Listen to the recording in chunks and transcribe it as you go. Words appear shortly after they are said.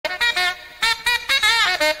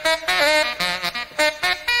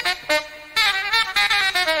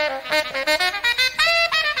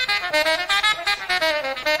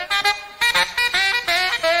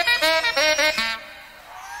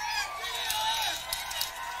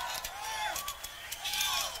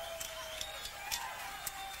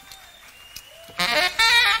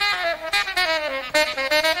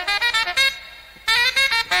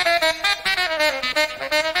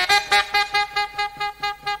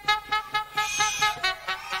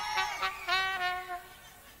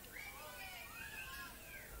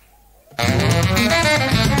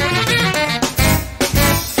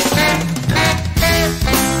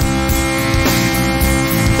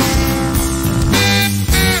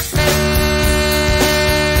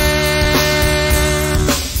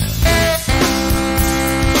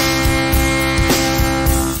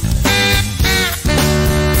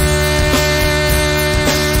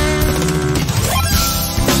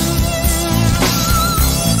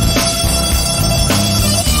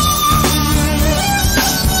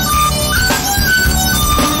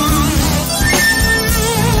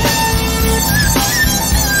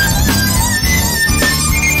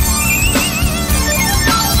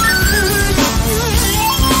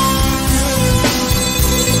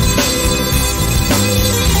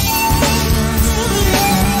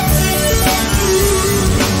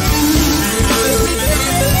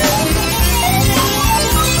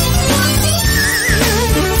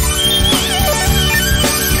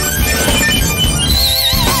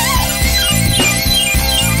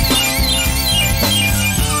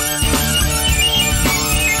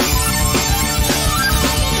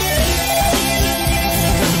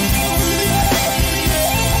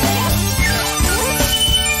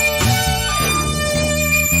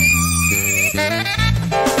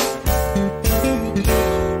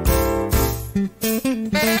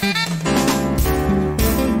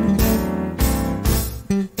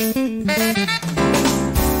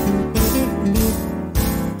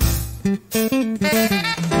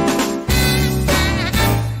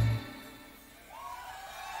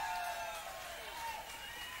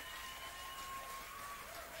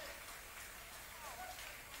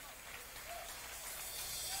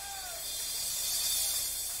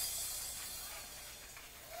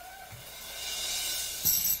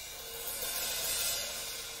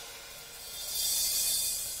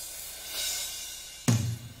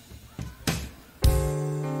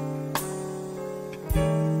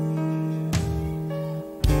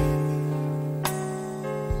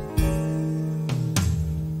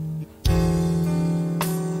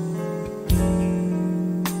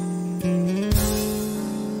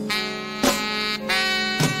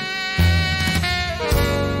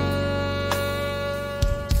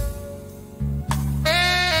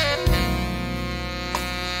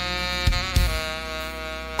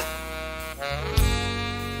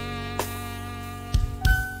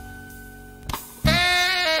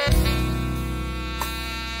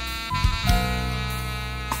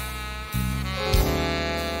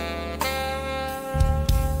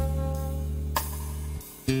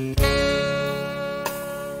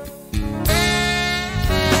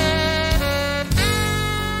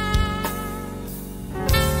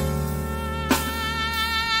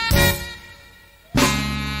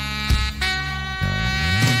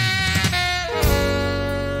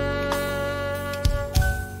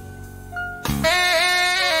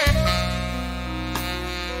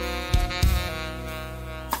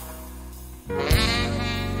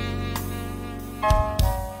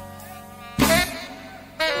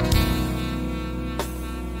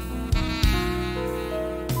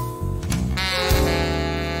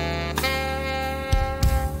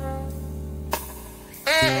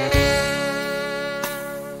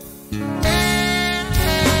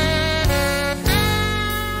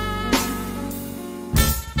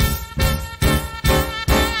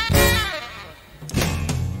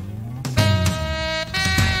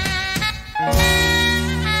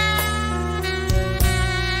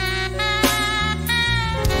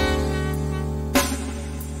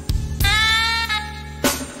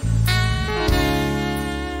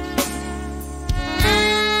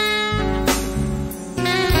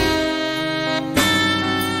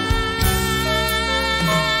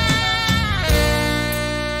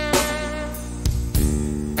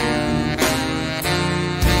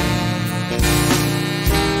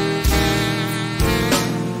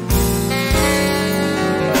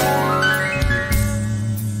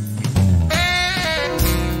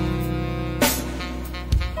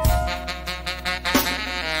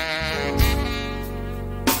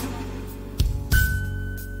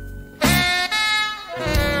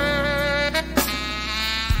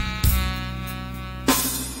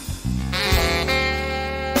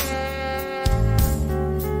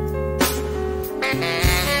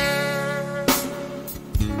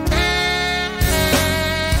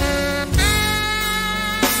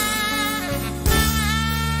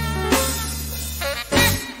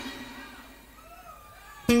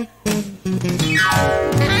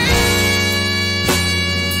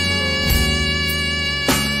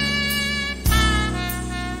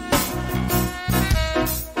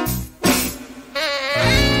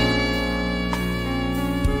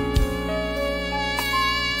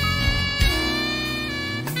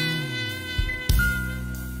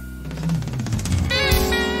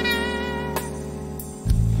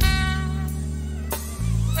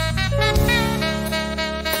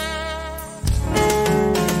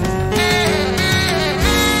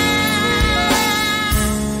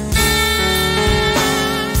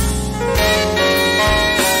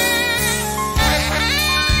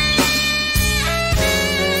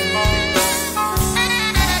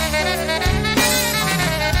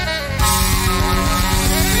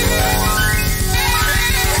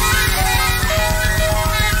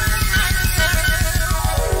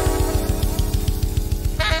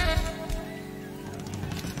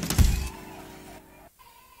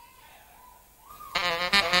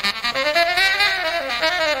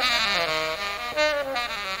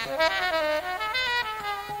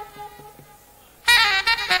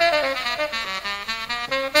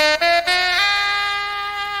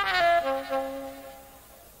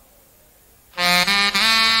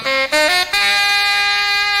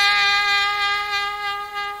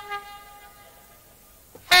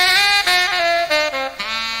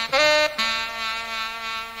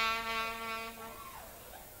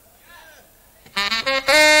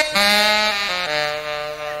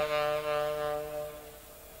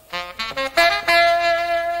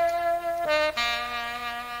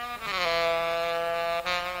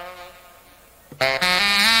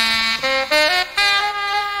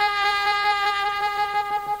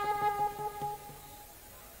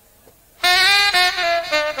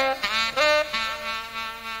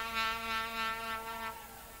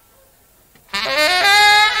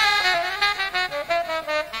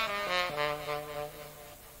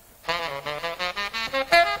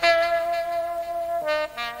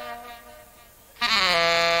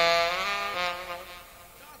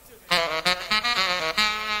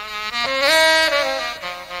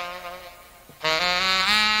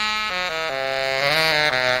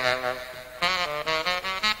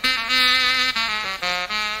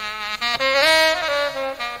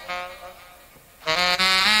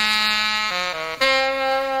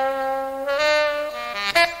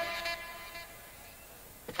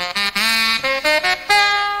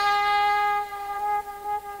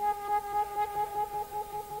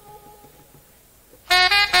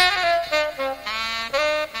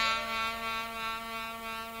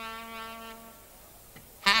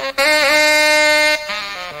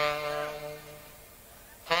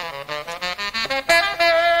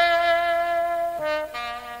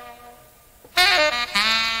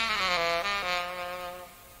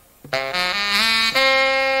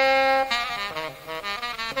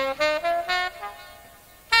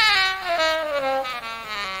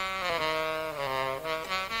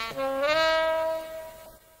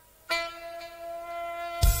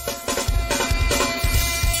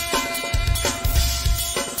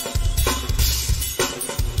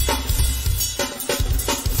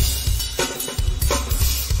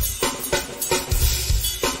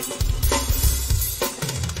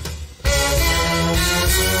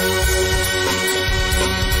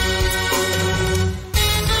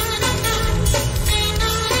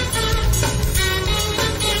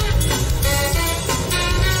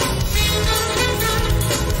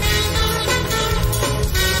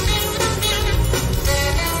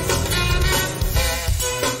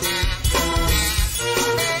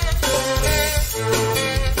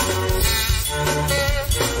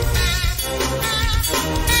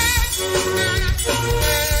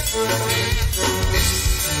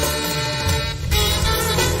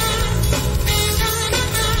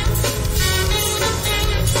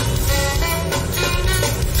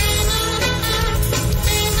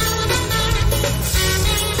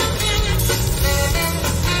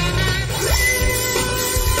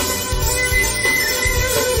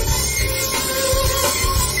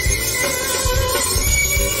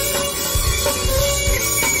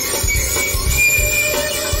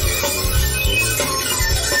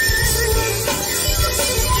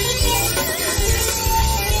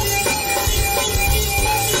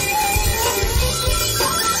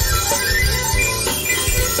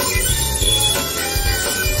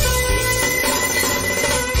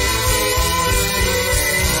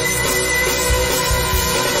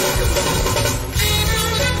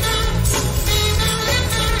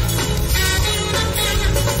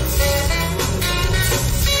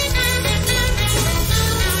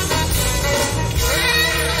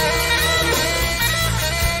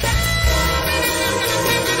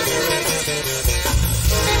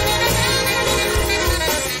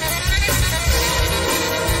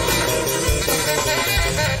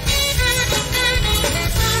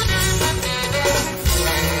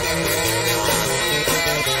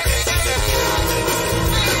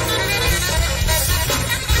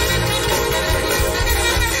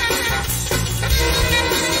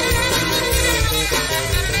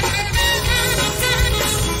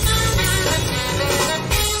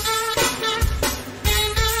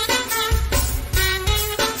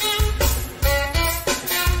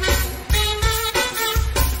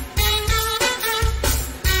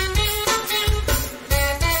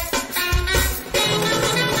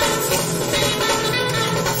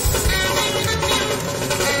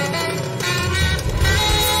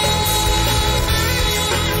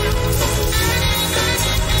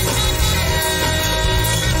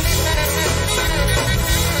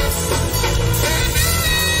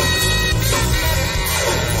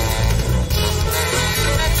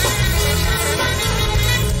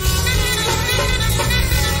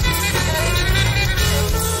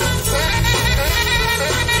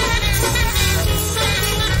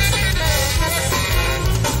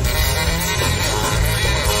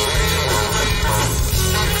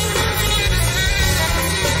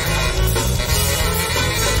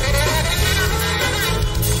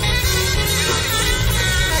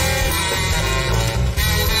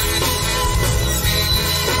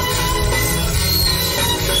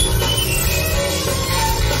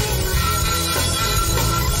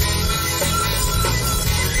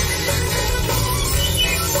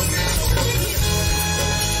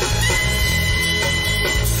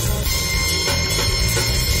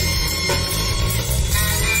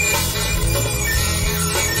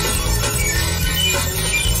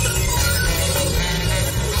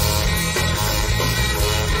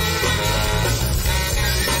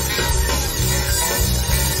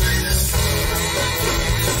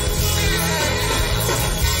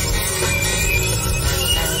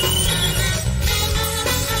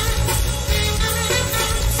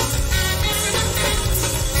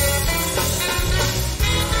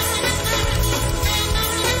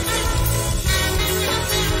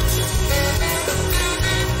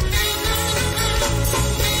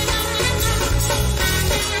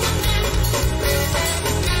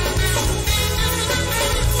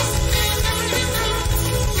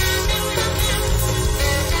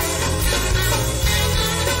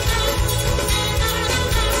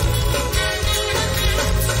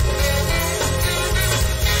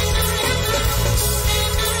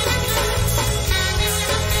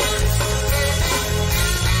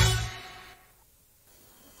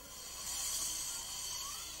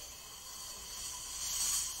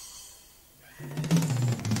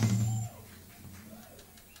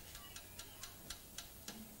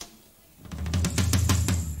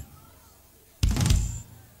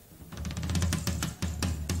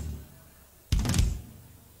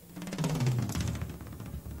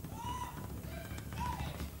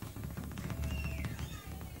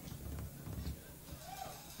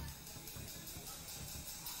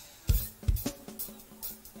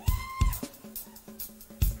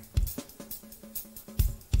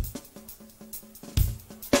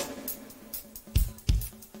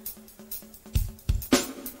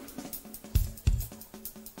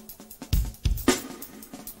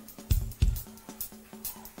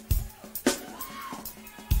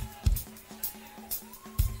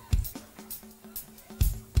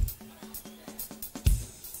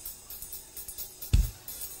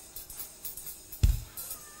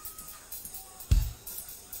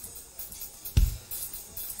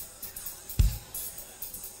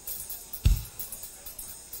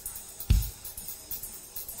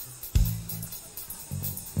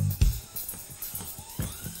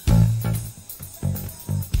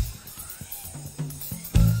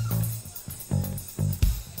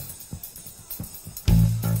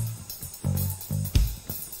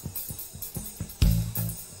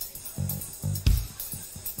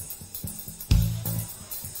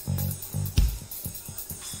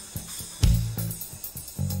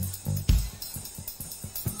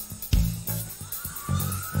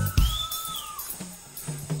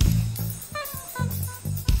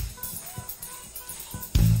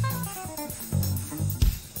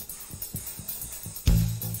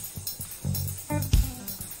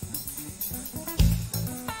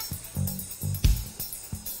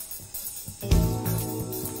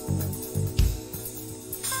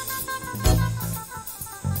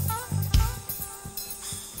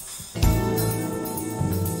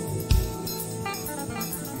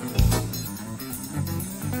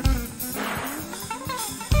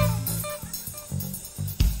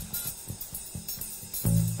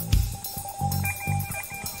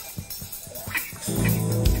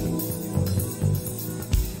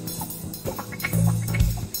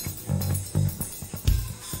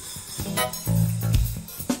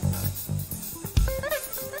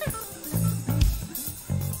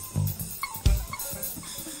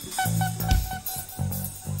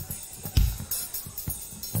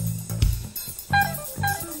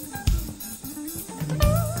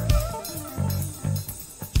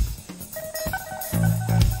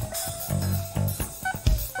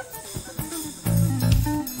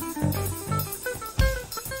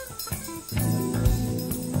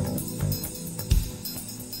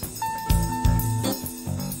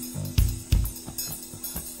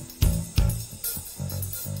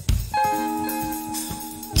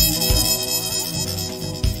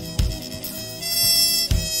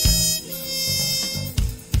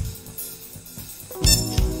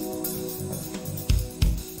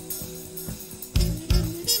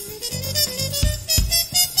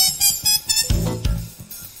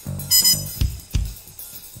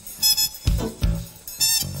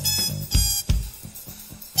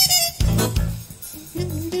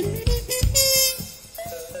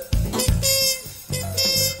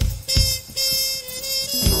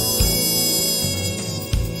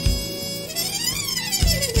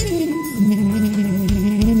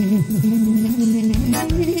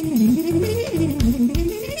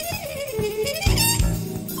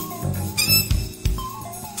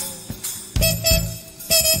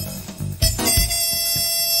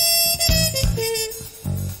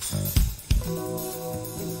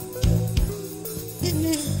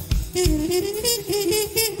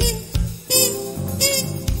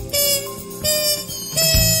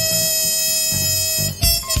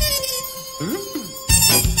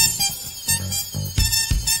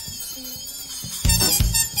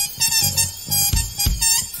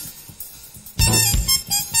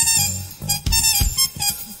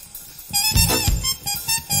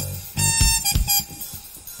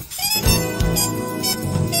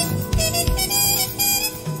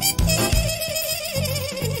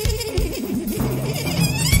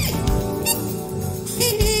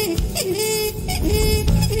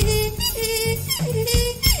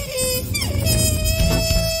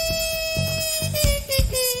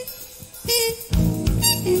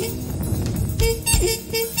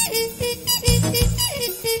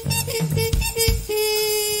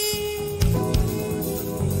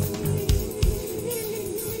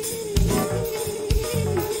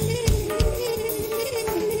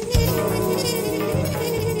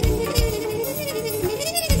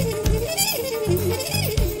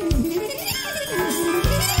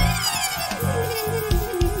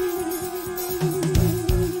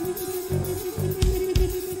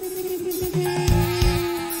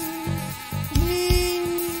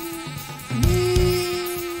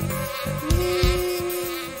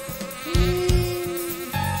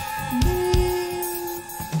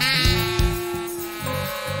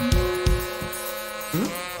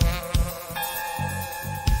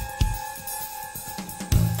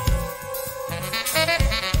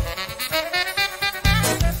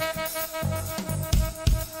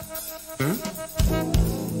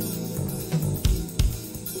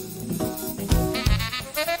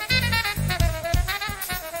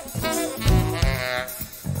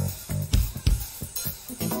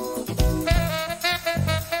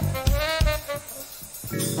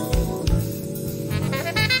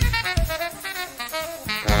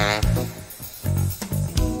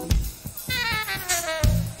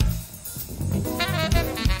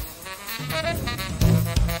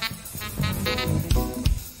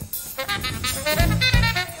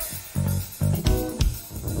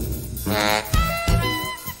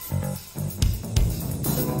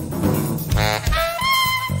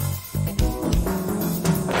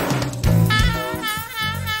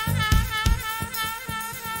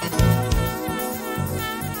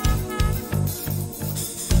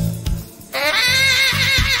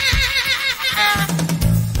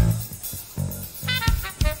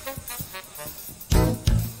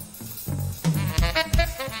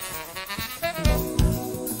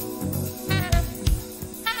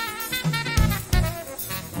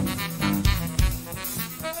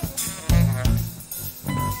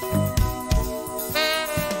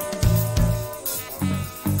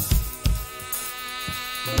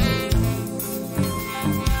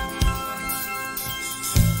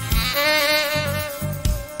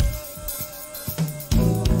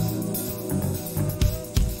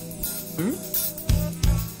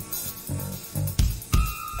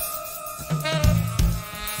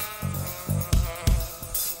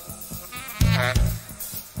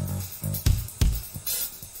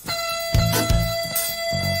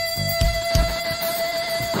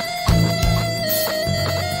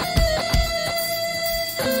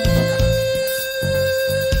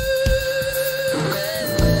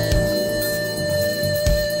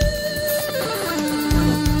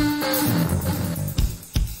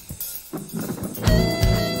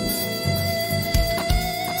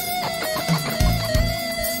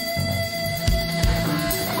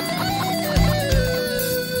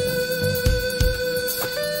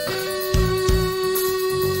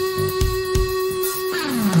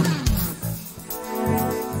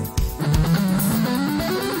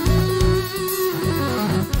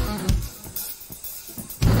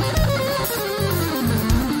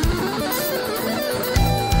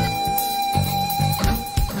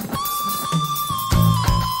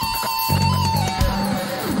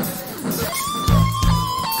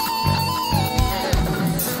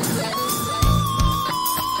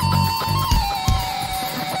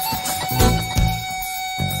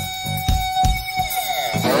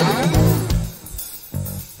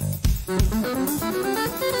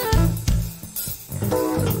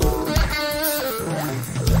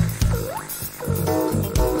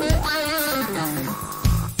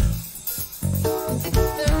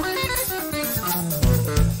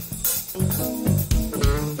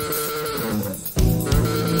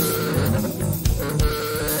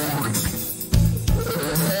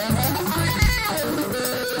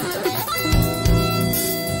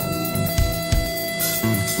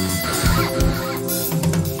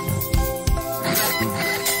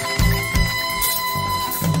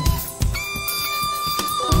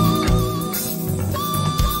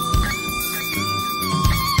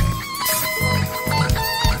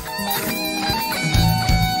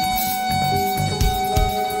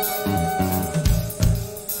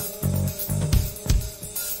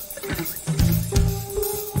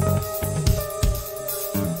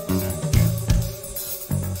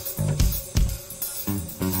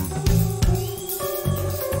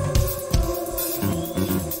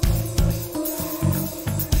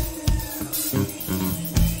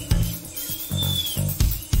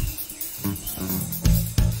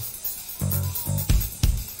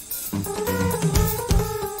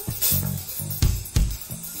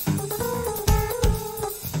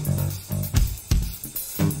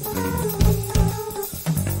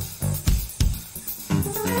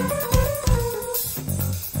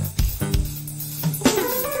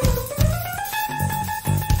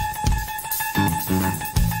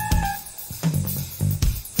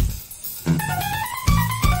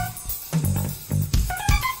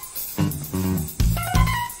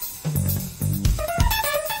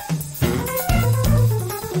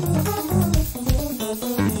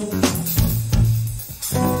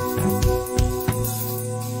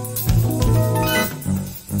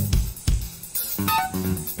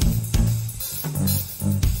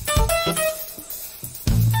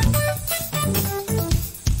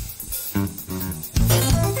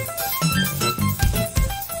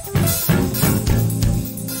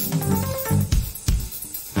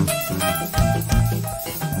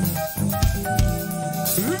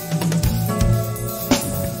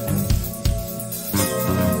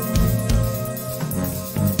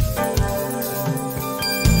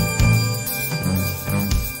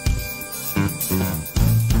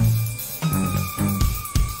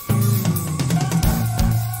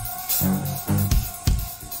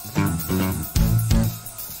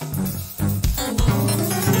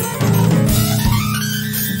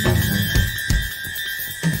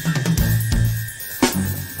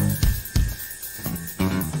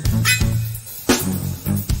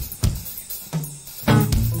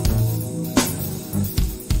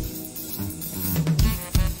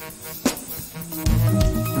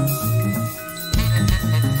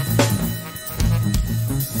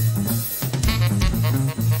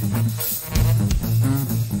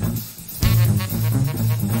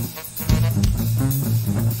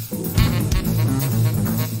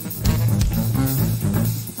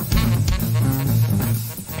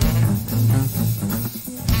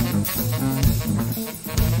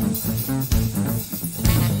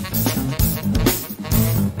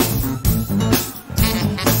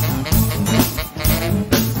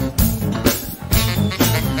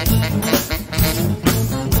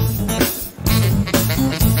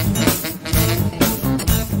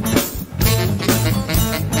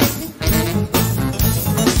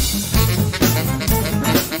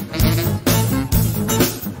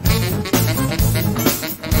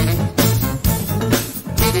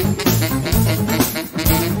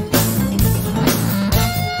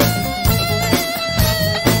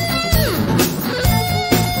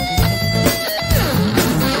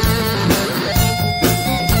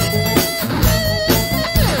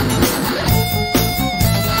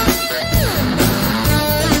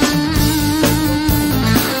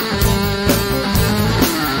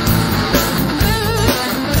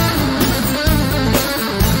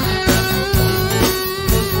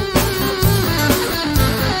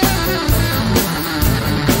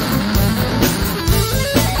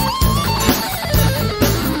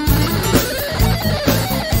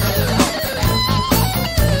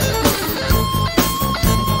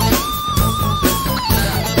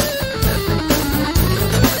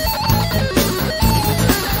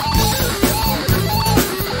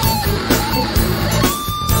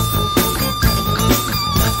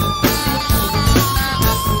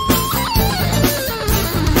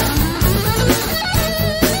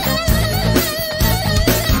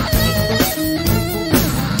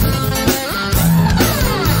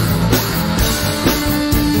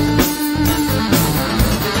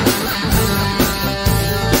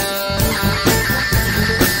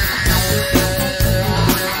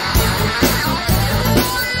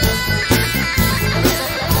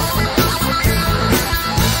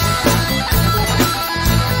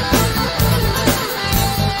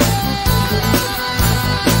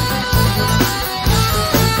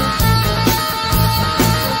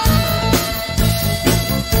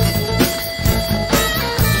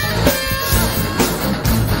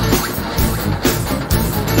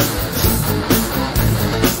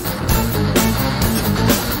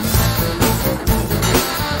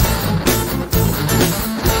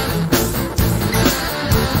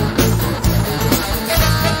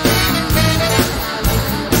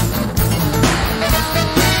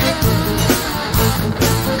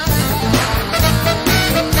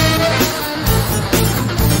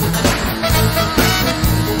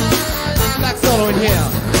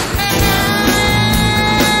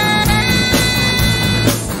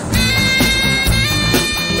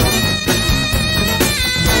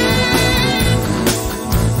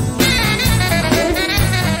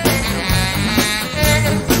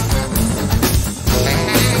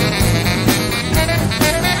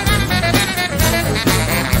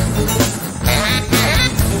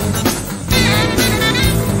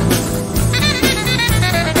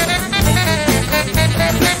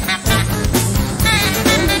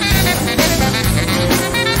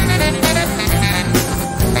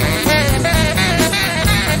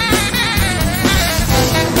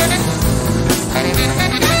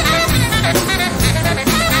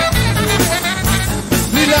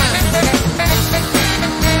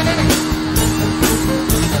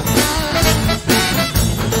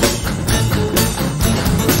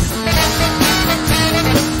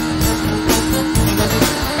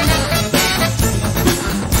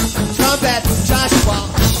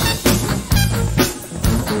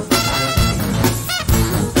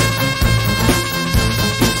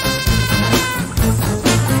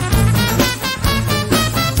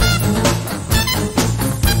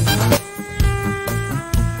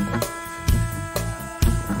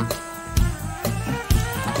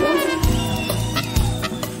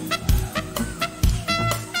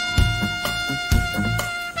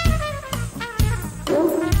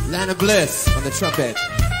and a Bliss on the trumpet.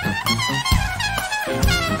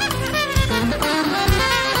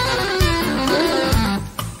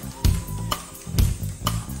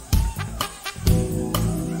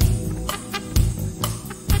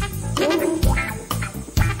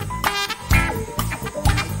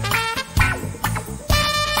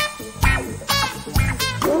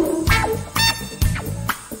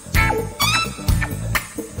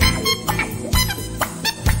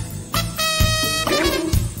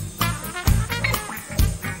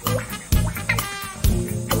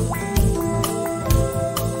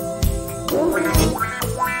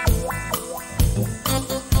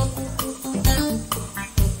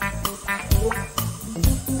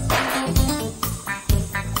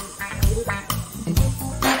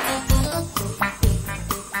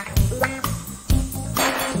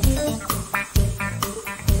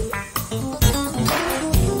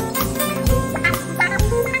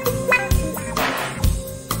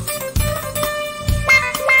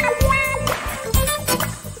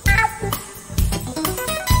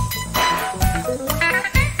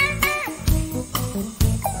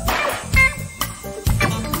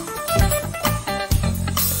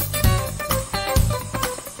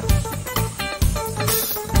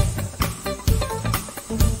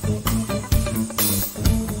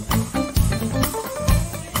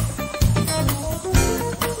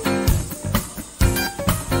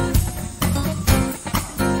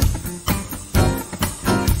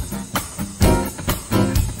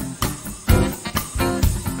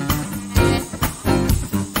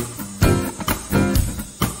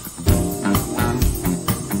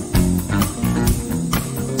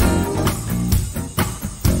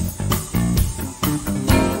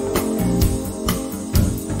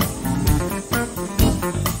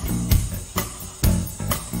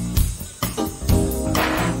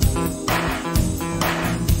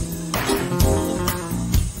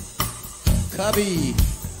 Cubby.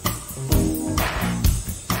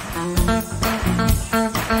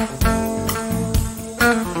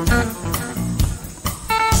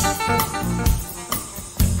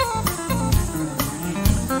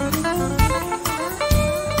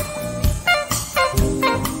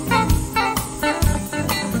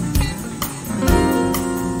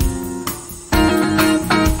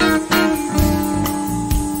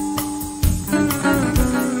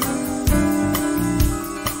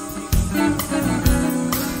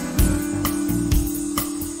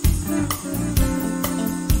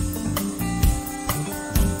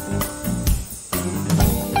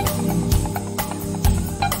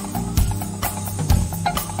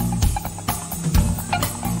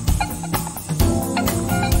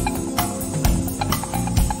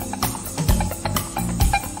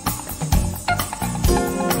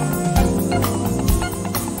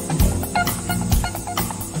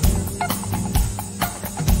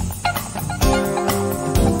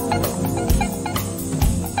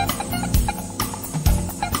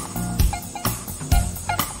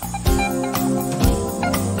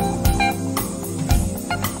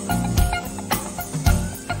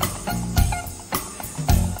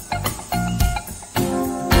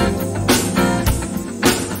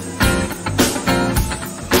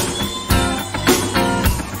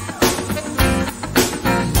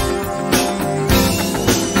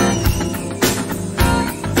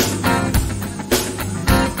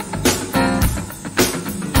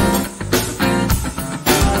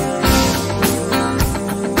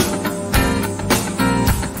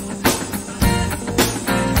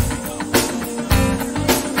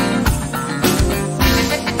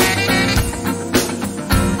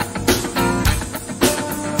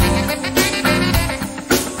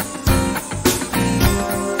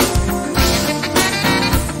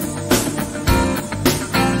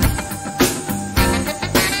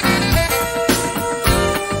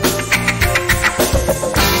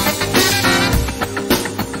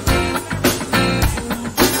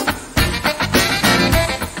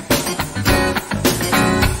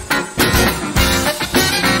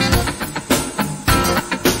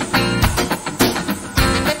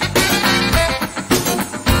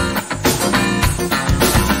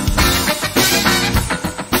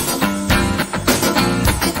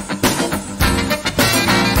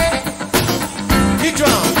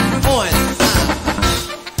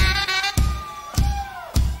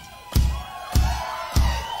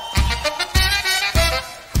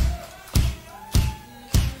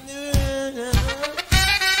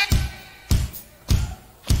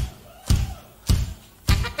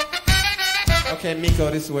 Okay, Miko,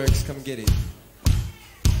 this works. Come get it.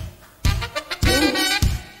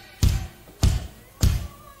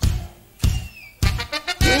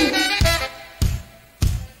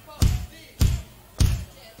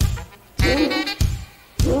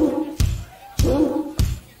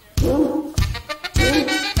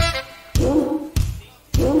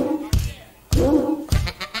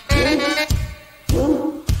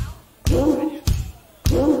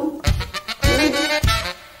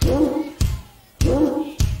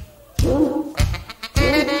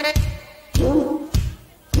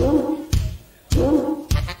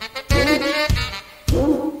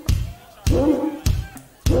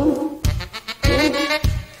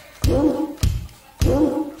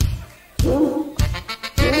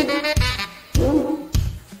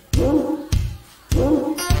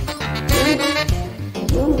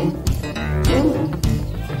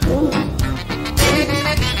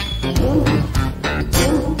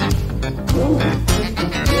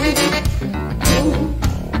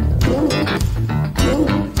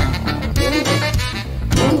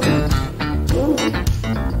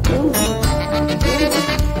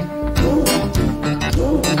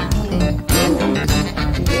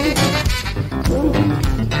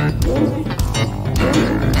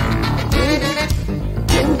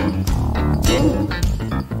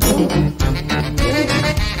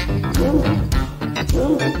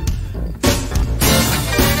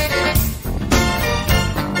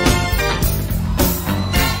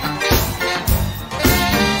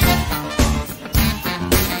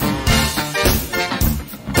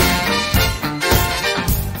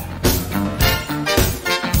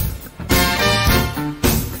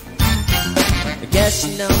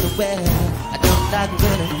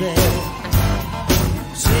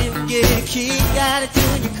 get a key, got it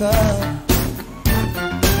in your car.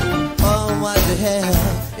 Oh, what the hell?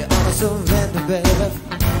 You're on a surrender, baby.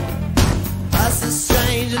 What's the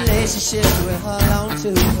strange relationship we hold on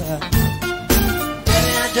to? Baby,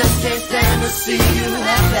 I just can't stand to see you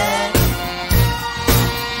happy.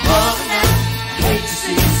 More than that, I hate to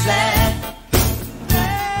see you sad.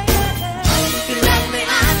 If you let me,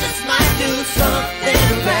 I just might do something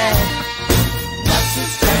bad. What's the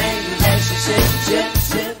strange relationship?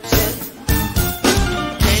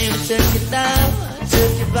 Came and took you down,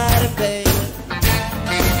 took your body, baby.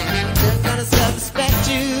 The kind of self-respect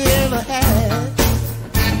you ever had.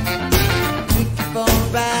 Took your phone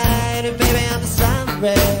right, and baby, I'm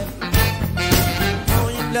sorry. Oh,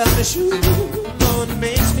 you love me, shoot, oh, it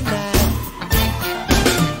makes me mad.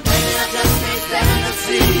 Baby, I just can't stand to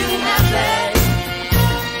see you happy.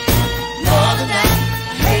 More than that,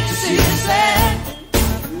 I hate to see you sad.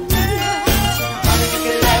 If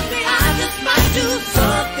you let me, I just might do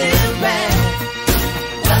something bad.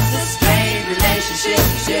 What's this strange relationship?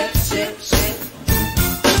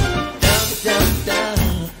 Dum, dum, dum.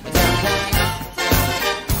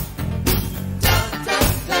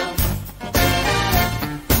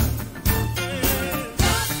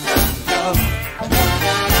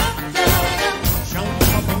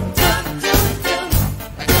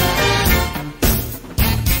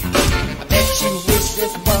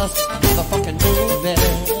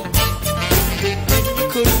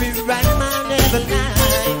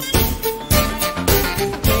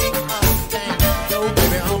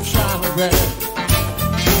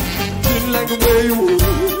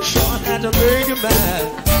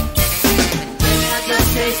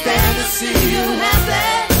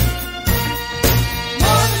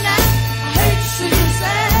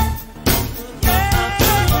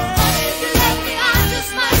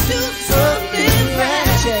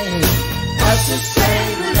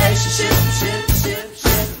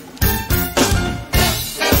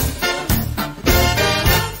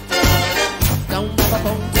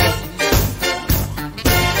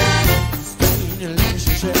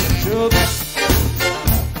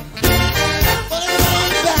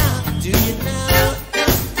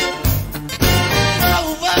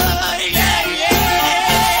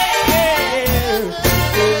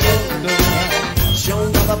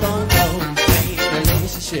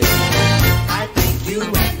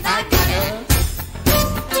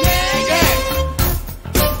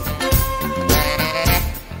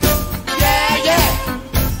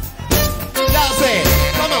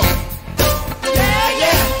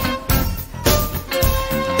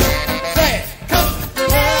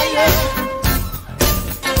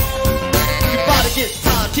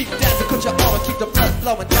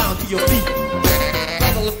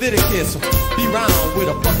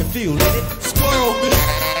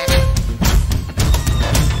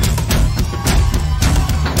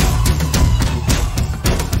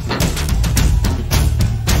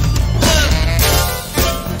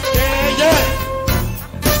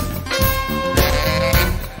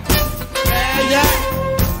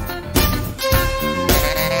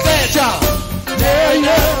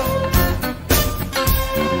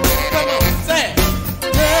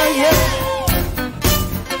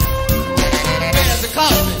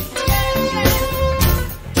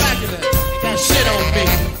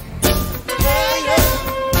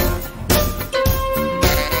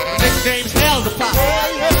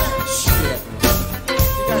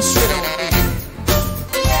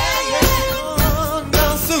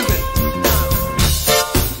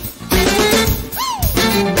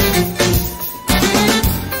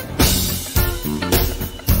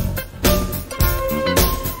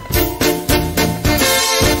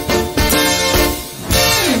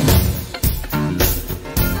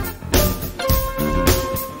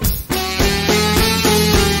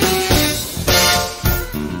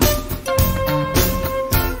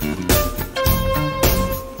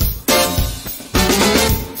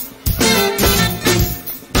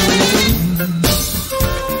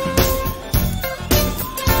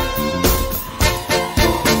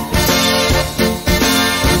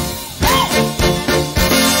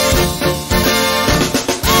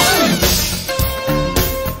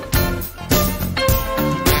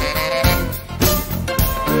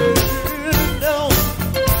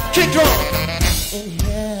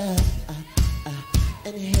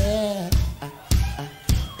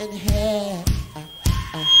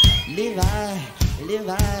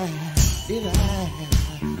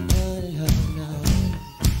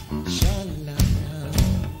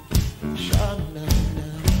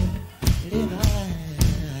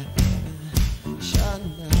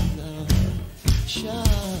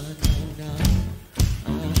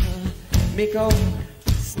 Miko,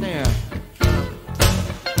 snare.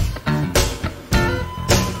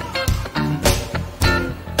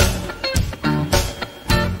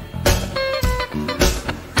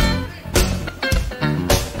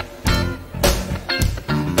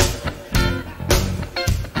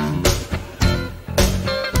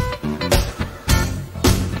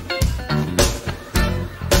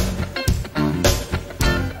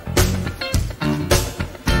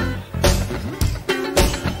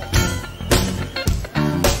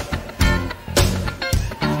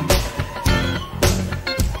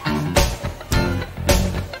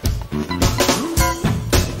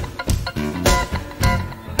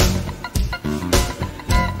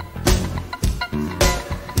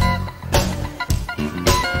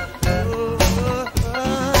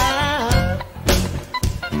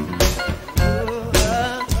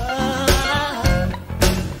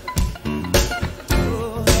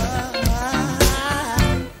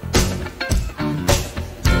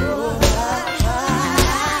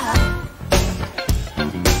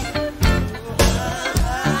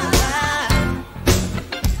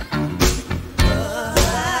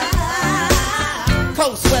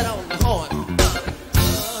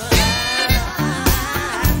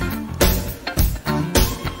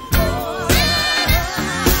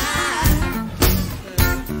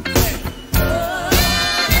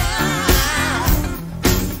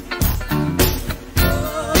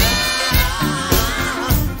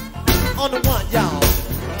 one, y'all.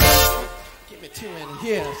 Give me two in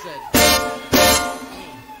here. I said,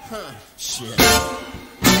 huh, shit.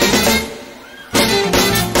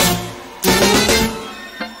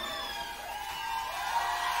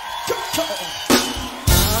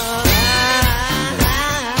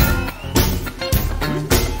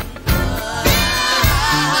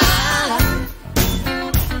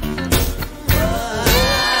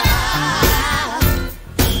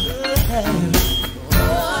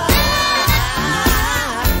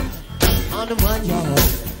 On the one, y'all.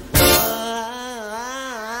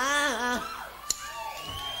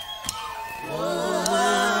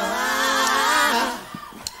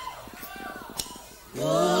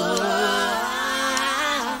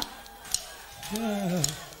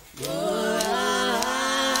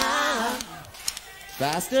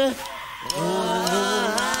 Faster.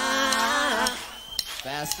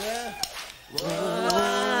 Faster.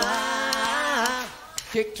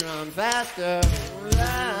 Kick drum faster.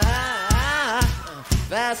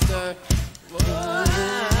 Faster.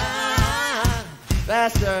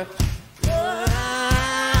 Faster.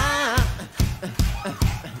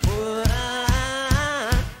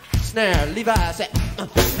 Snare, Levi Seacer.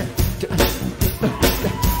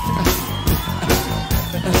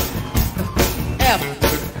 F,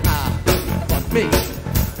 me.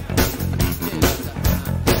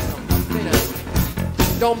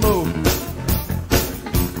 Don't move.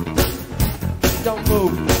 Don't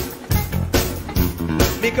move.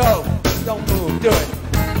 Miko, don't move. Do it.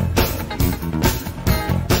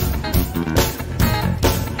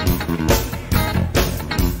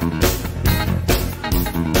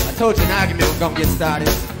 I told you an argument was gonna get started.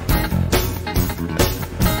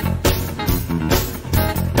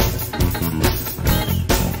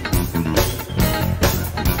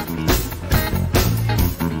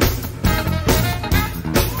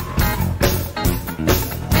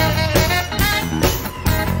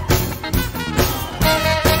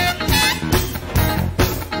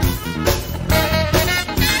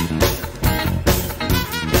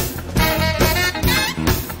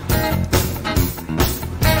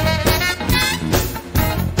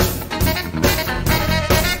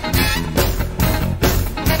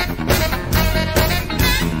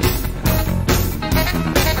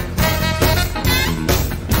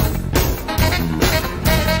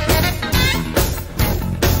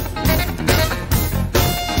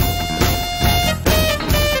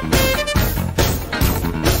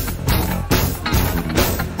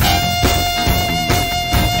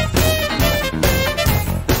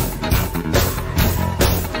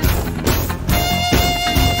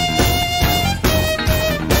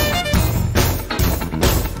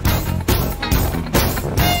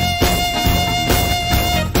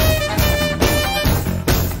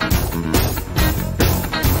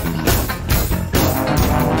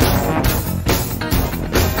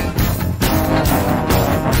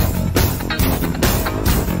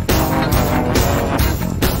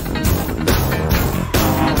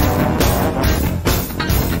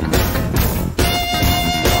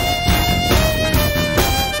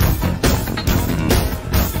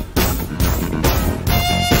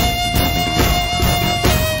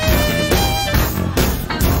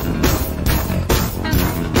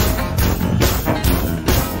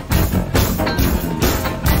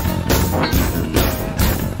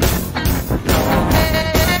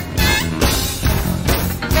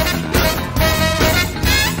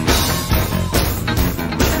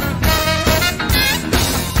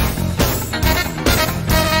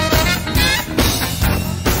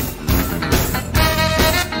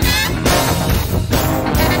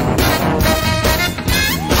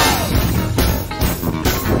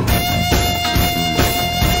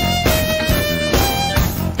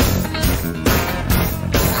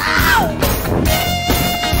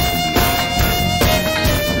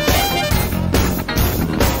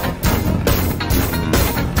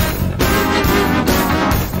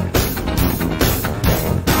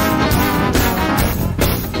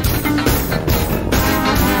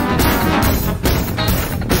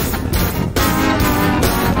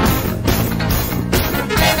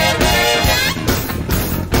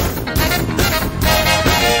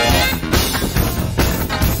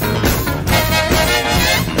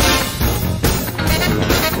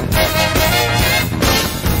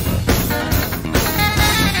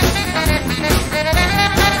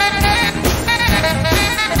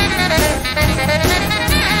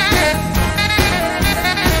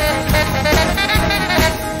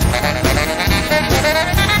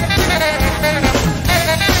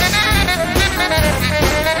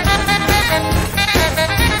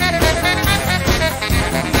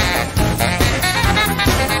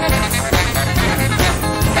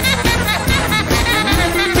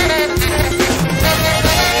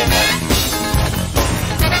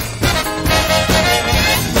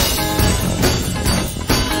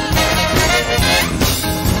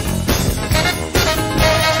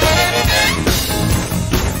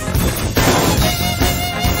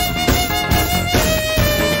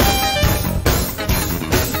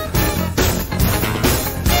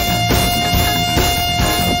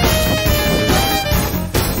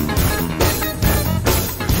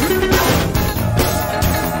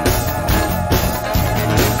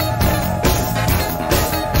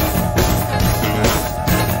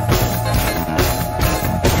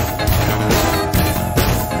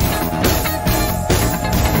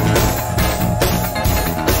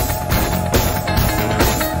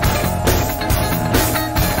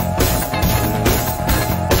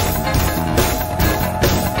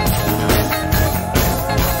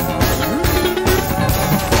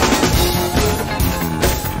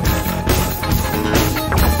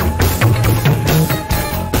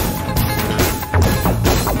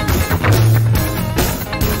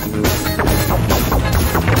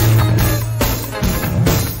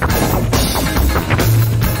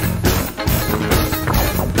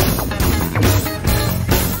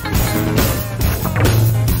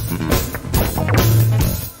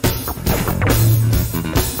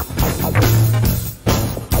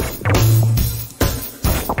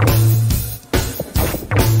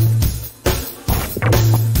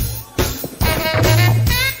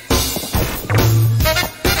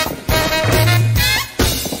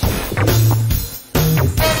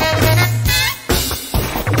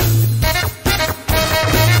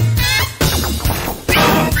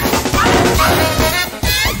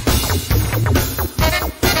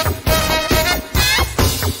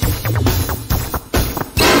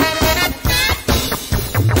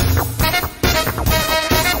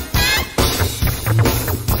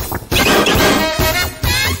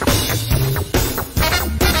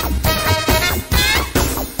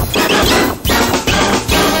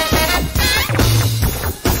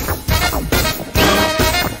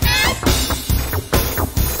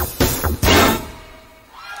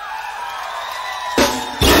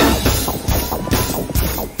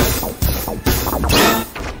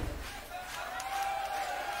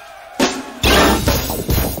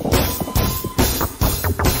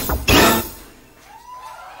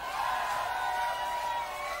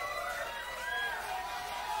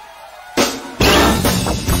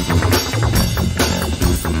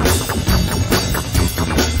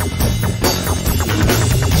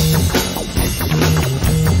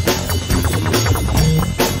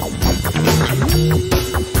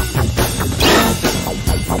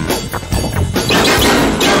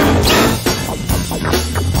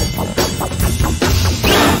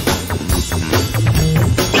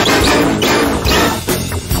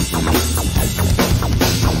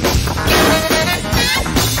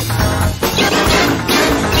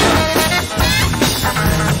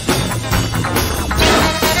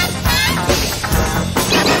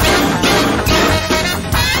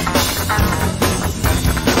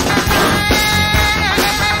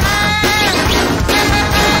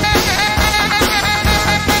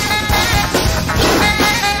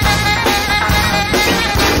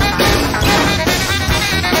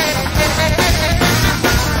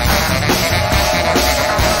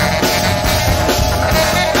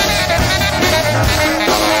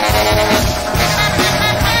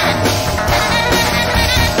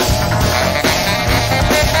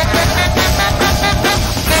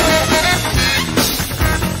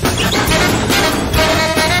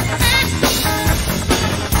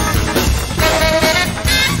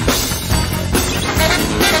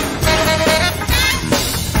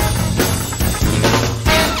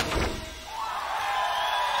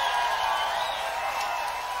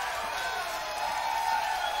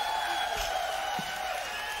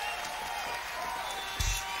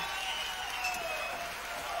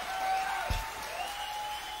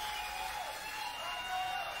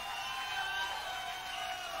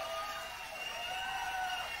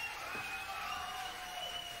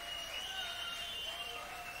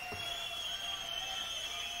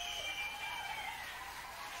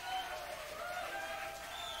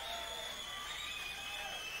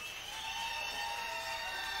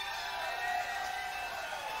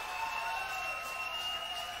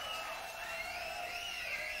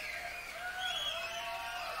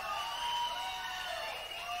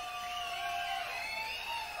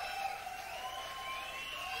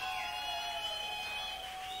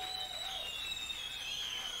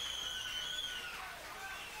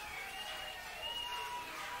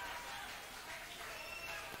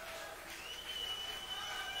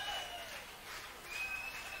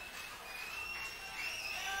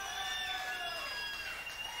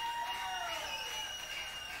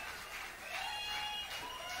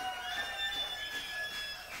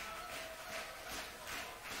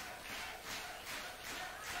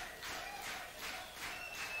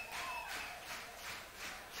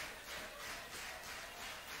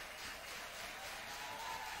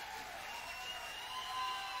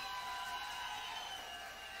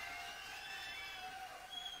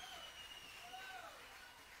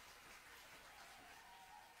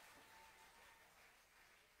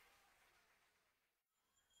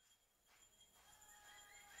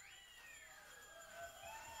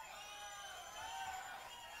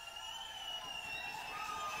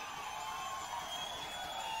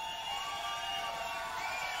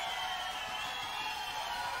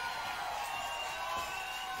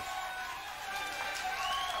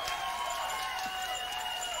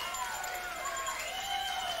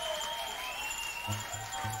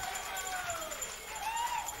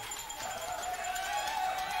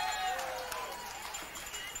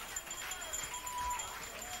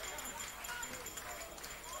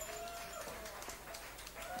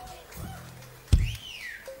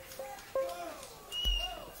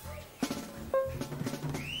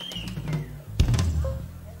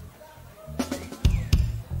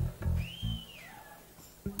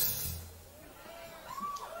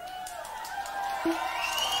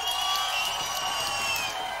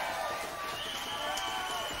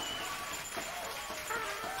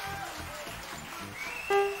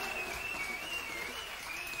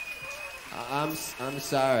 I'm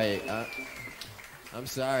sorry. I'm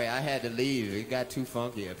sorry. I had to leave. It got too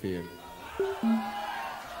funky up here.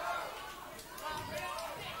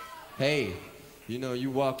 Hey, you know, you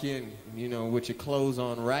walk in, you know, with your clothes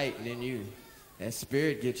on right, and then that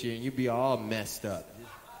spirit gets you, and you be all messed up.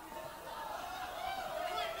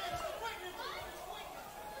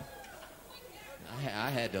 I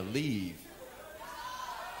had to leave.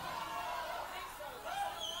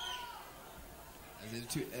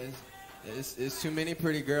 There's too many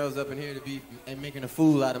pretty girls up in here to be making a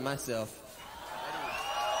fool out of myself.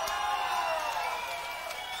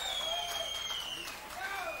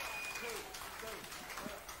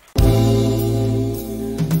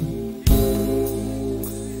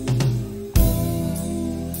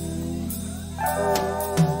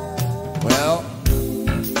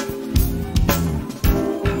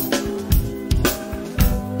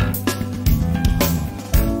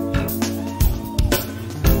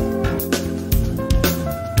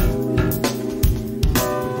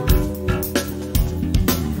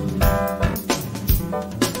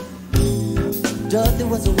 Dorothy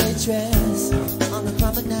was a waitress on the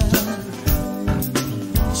promenade.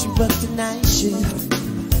 She worked a night shift.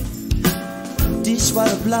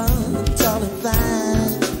 Dishwater blonde, tall and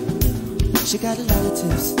fine. She got a lot of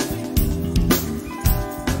tips.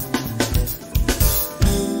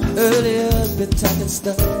 Earlier, been talking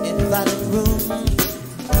stuff in the dining room,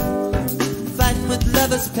 fighting with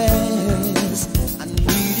lovers' pairs. I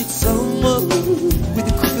needed someone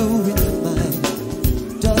with a quicker wind of mind.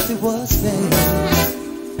 Dorothy was fair.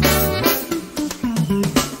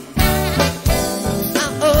 I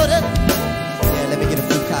ordered, yeah, let me get a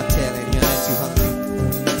fruit cocktail in here, I ain't too hungry.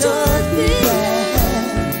 Dorothy,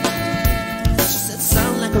 she said,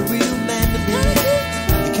 sound like a real man to me.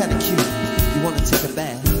 You're kinda cute, you wanna take a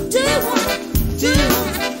bath? Do you want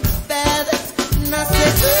bath? And I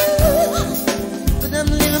said, ooh, but I'm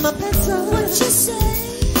leaving my pets on. What you say?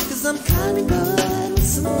 Cause I'm kinda good with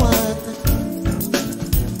someone.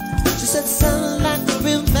 She said, sound like a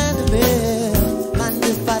real man to me. Mind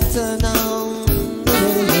if I turn on the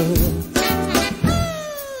radio?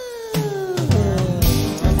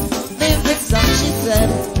 Favorite song, she said,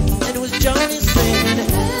 and it was Johnny singing,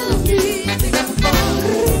 help me, think I'm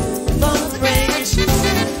falling the rain. And she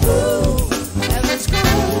said, ooh, average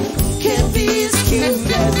girl can't be as cute as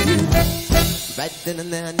you. Right then and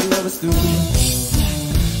there I knew I was through.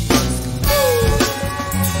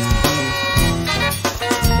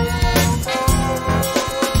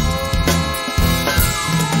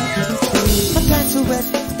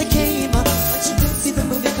 They came up, but she didn't see the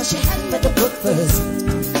movie cause she hadn't read the book first.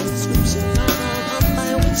 Inscription on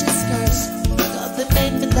my witch's curse. God, they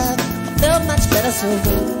made me laugh, I felt much better, so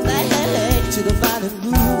they head to the bottom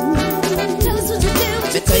room. Tell us what you did,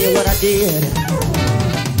 let me tell you what I did.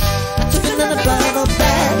 I took another bottle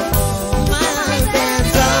back, my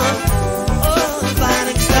dance on, oh,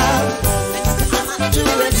 fighting star. Next time I do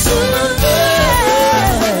it to my girl.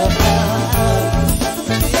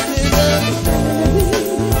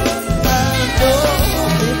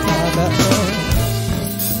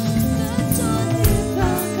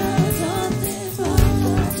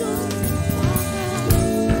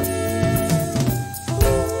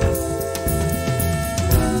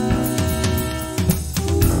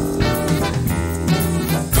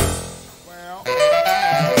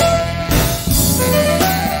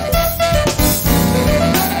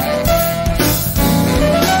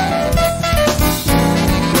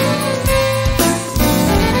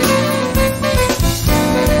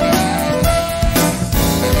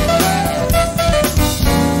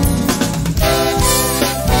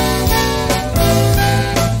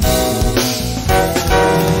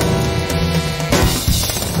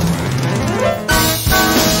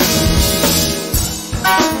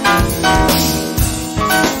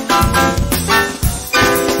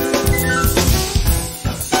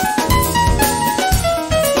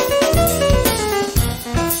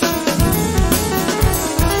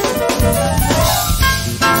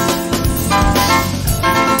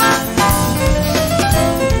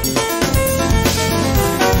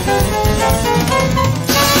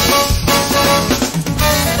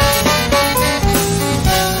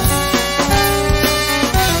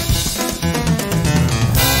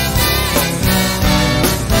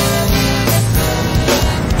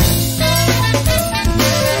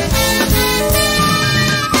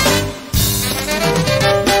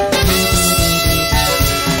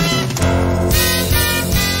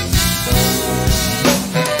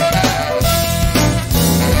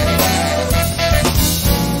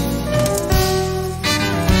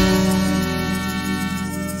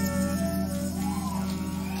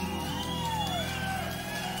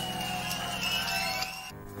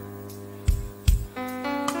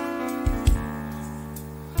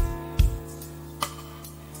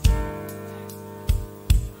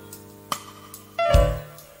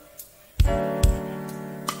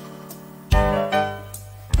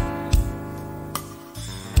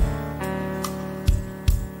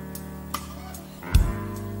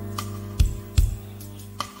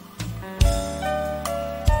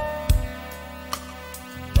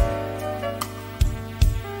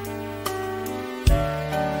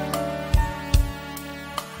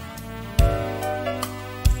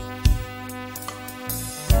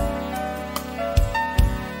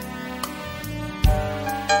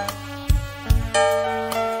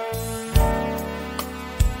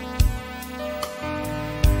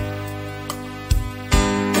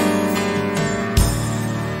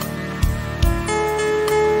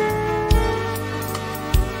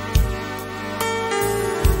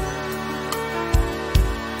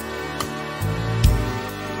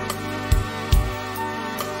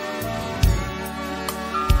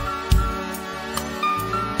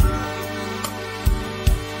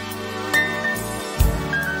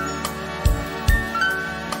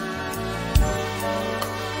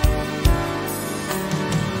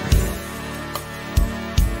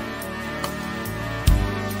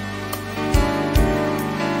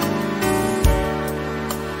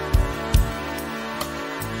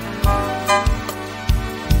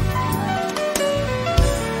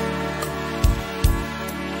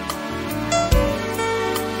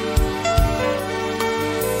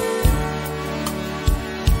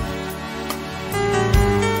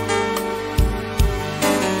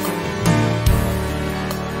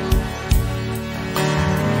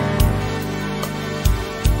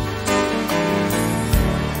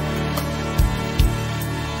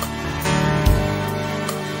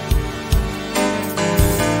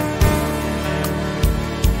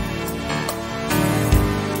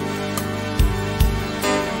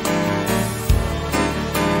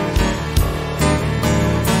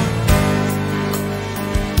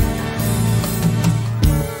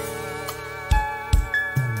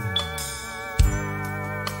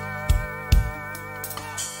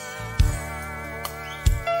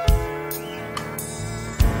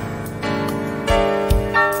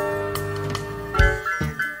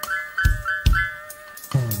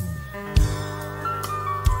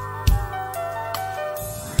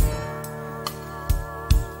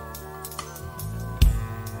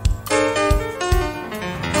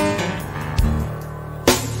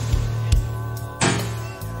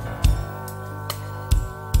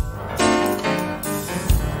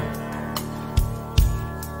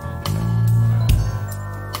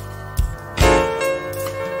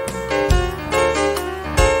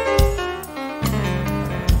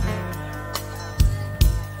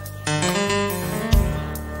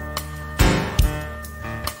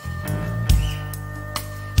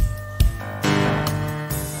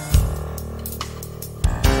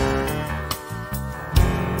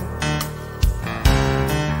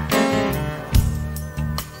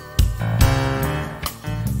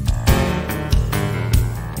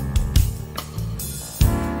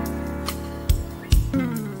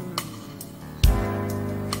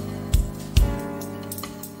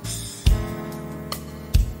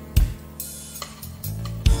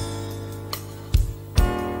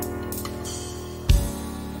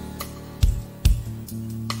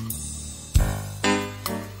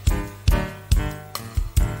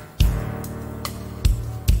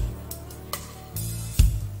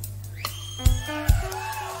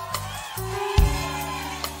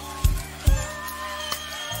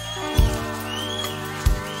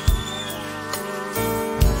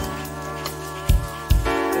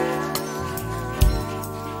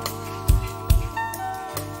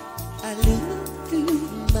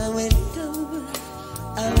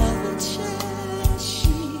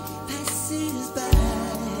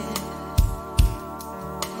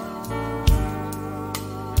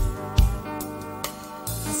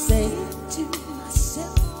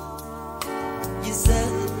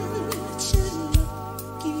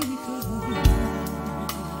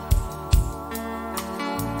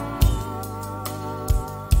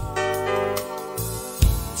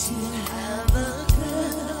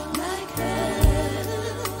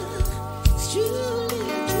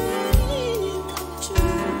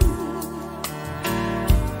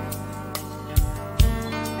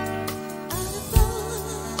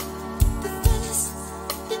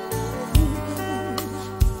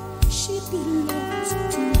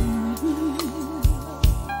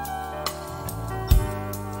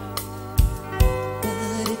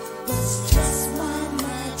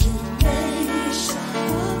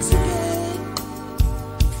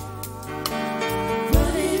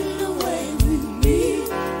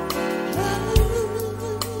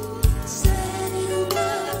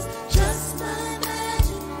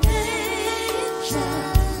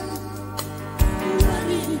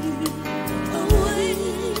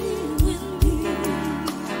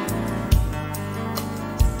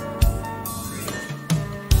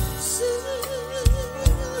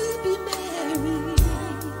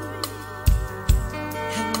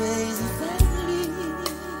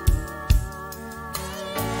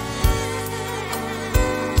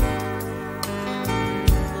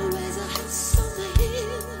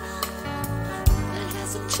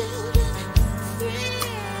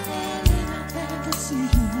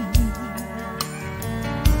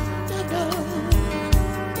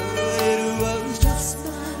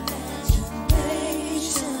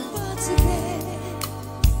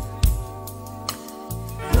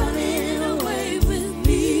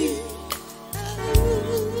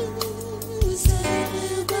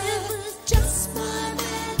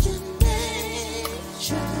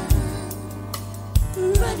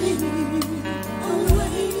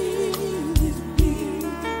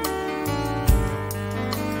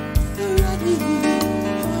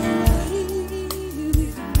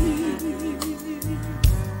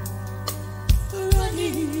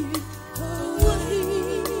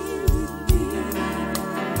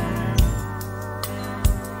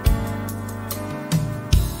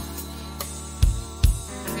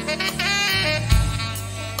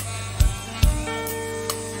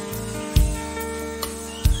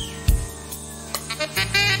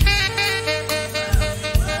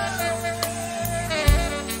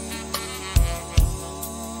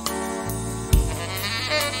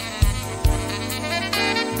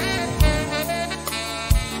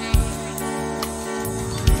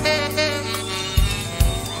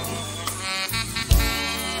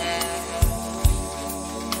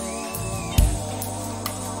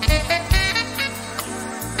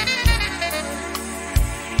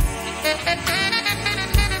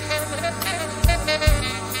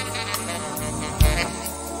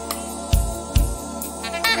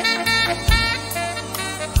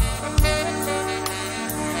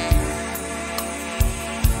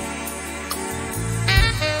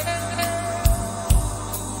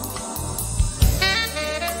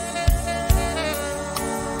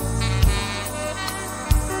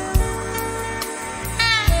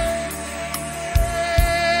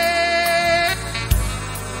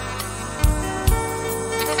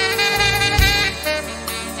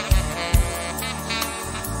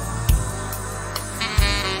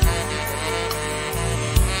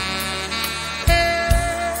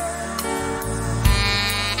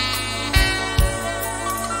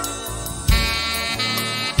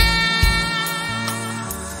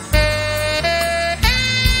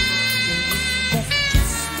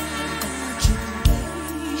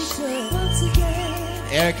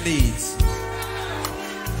 Leeds.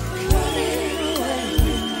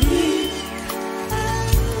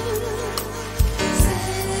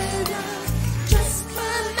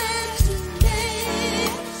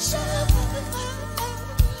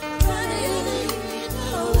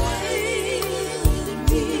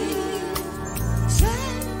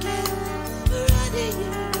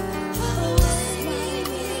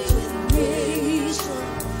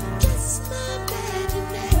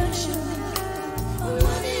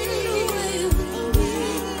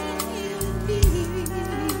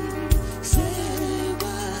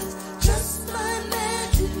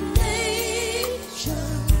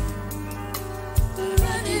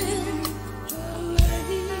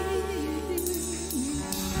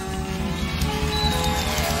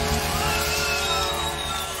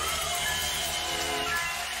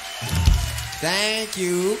 Thank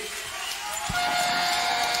you.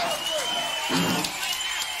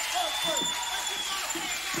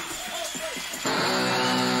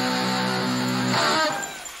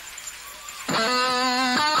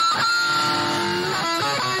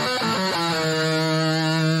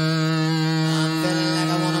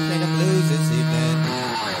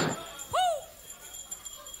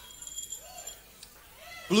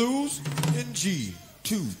 Blues in G,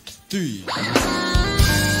 2, 3.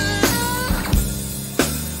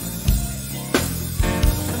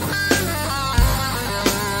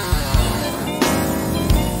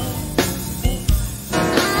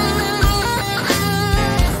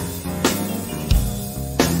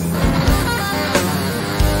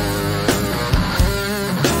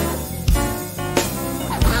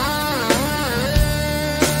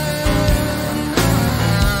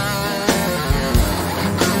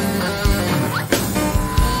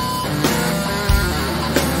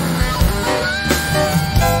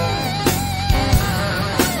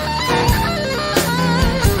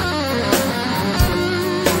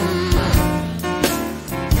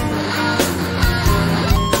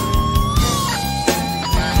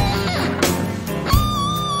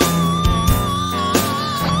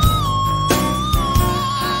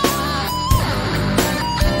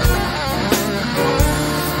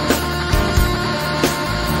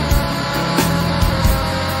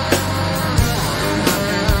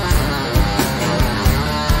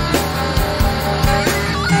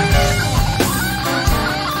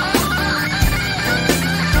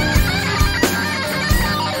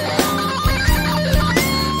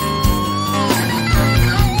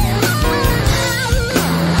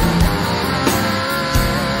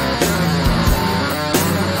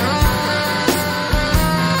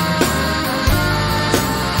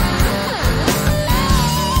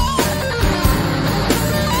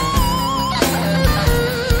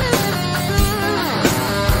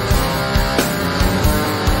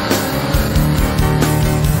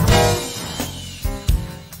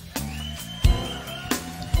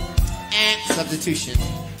 Constitution.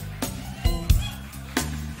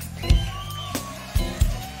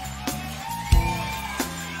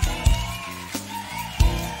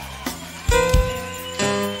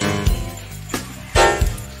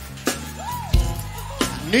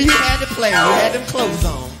 Knew you had to play. You had them clothes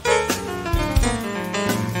on.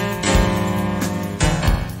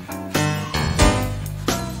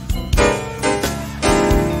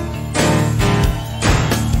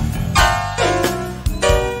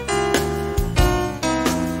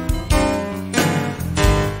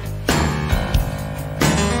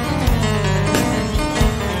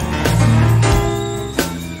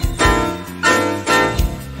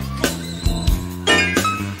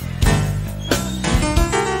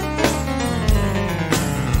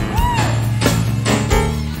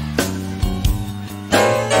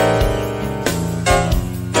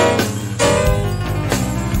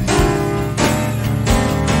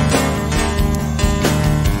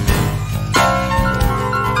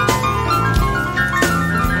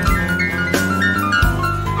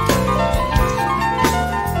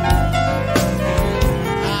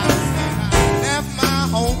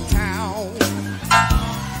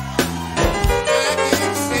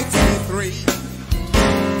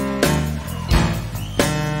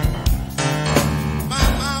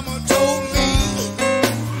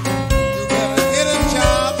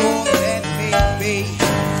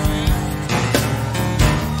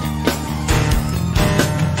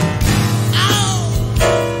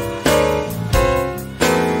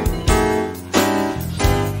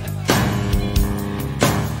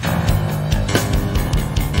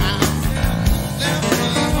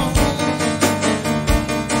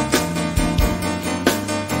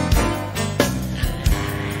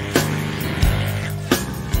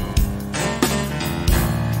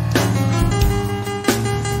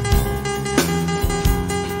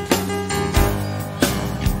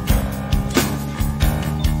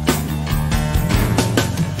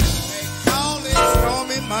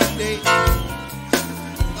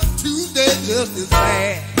 just as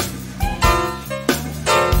bad.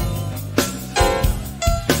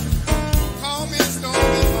 Call me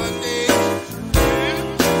stormy Monday,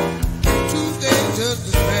 Tuesday just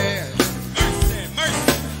as bad. Mercy,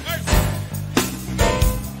 mercy, mercy.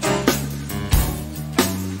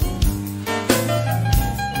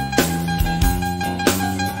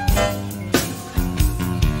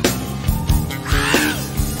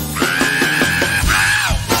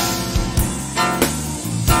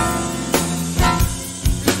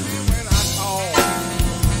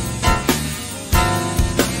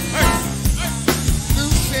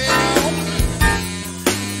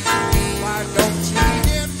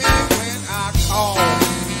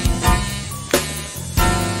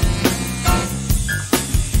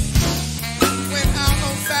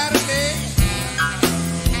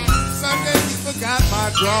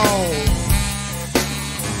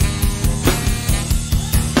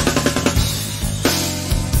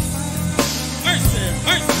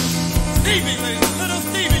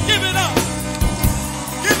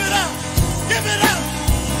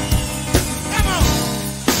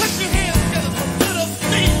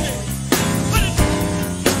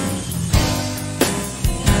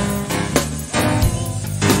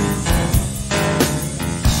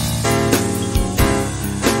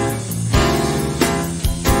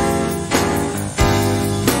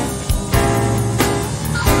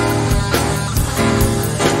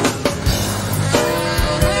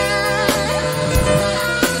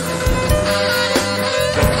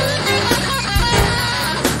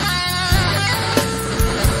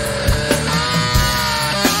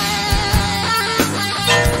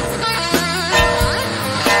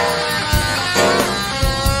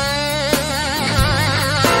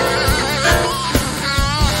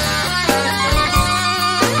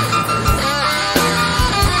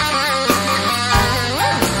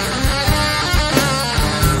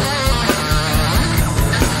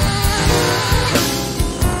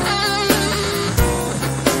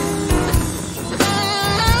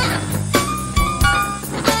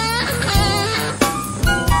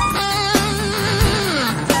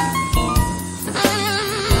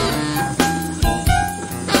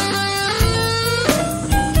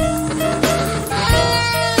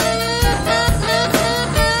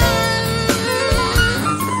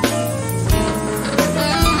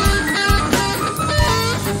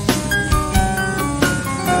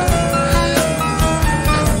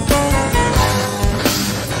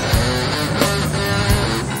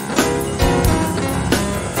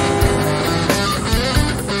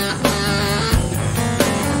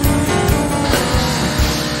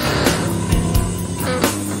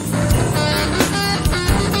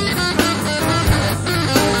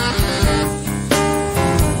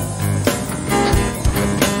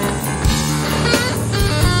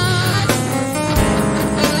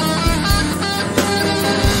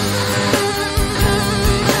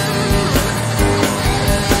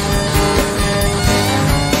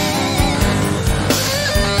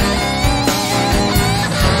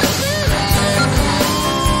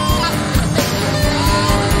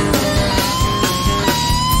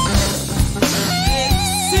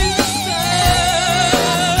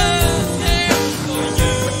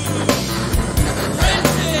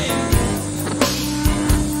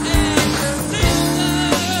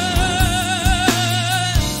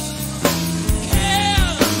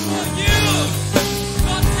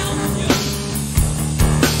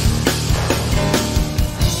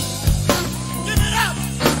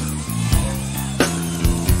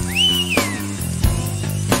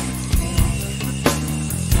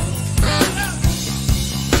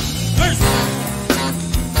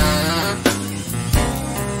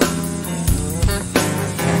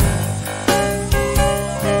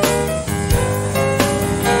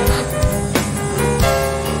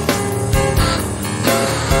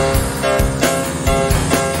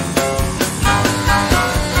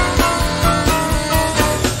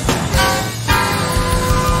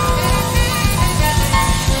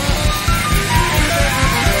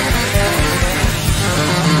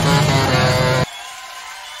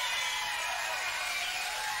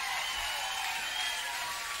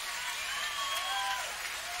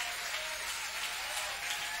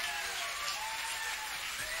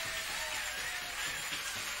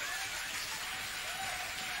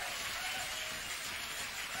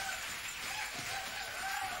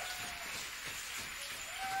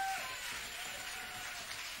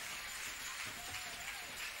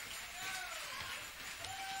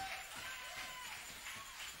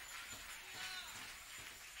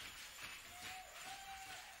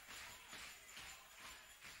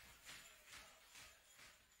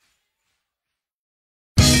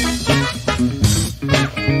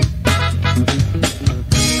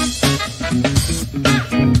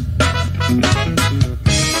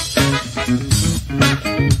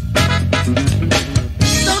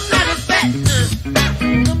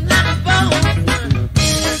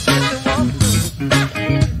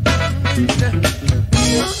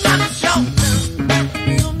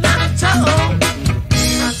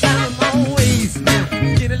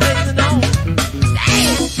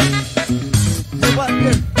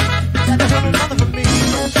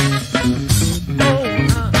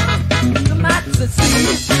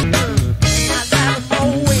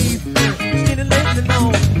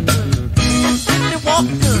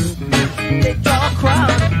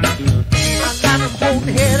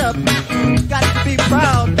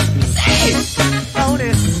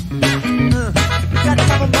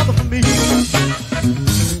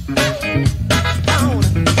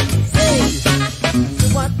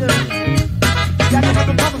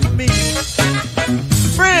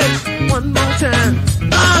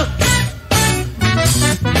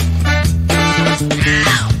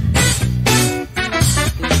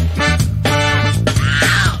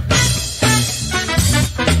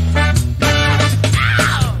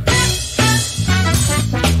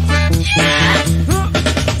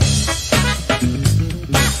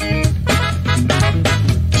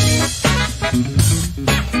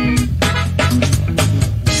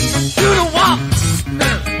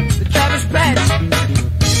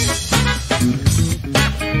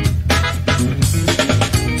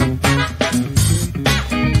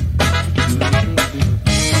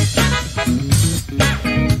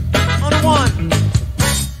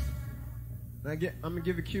 I'm gonna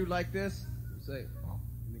give a cue like this. Say,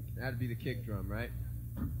 that'd be the kick drum, right?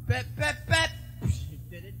 Bet, bet, bet.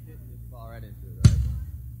 Did it? Fall right into it, right?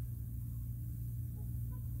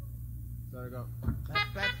 So I go, bet,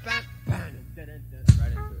 bet, bet,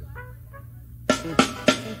 right into it.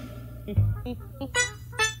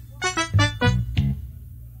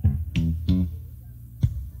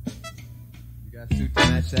 You got a suit to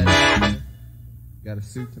match that hat? Got a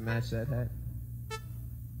suit to match that hat?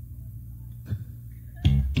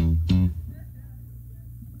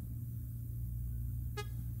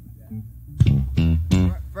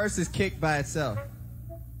 First is kick by itself.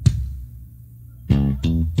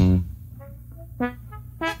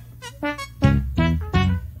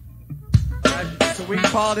 So we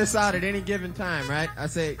call this out at any given time, right? I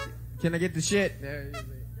say, can I get the shit? There you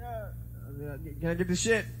go. Can I get the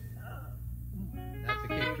shit? That's the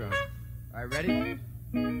kick drum. All right, ready?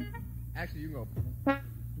 Actually, you can go.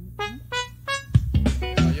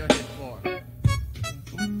 Oh, you'll hit 4.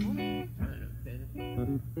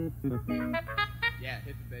 Yeah,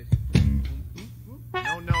 hit the bass.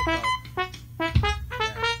 No note though.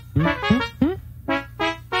 Yeah.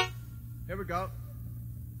 Here we go.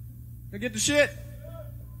 Now get the shit.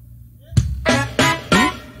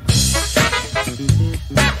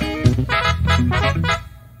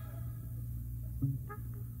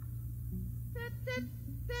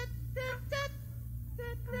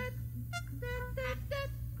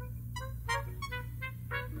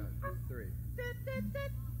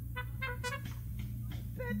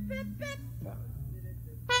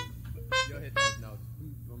 You'll hit those notes.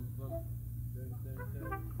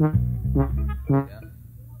 Yeah.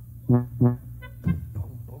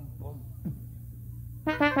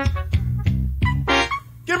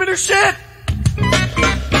 Give me the shit!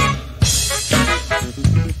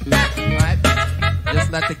 Alright.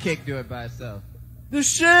 Just let the kick do it by itself. The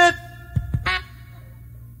shit!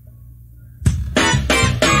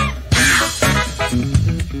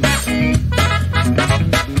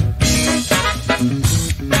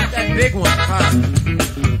 That big one, huh?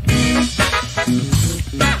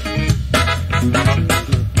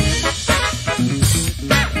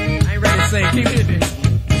 I ain't ready to sing. Keep hitting it.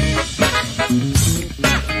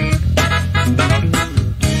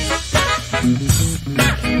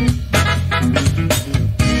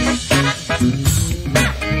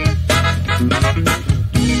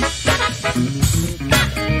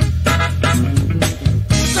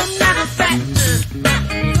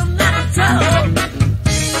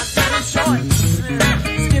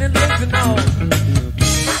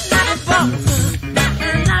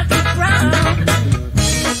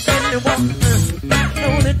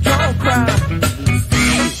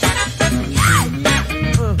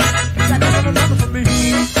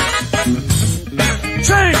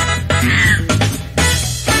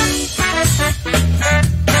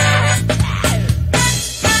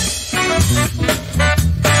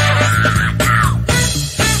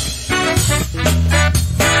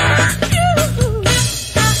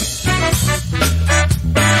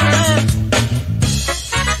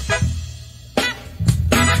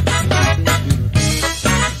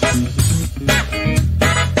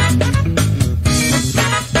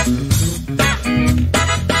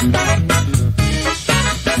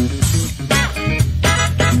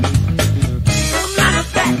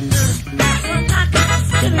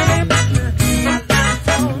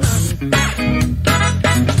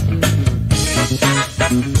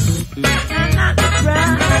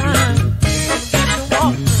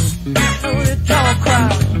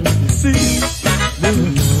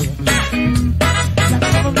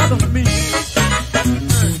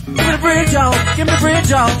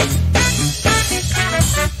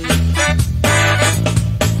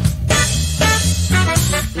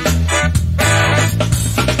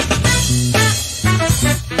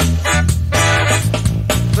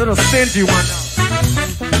 Little stingy one.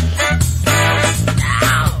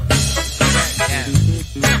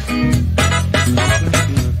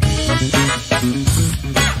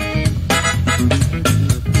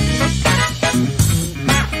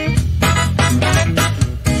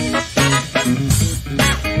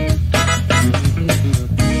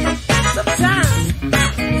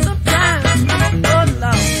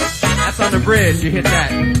 That's on the bridge, you hit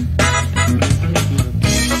that.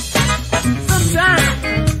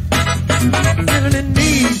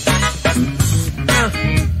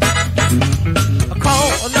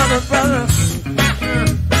 Brother,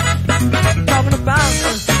 talking about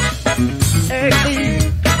hey,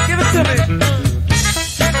 give it to me.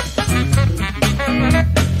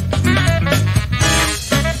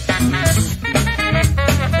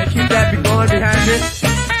 And keep that going behind it.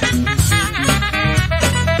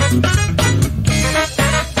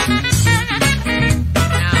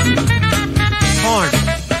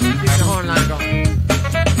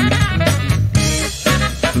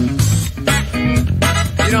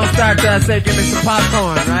 You don't start to say, give me some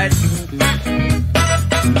popcorn, right?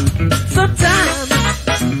 Sometimes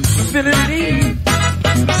I'm feeling in need.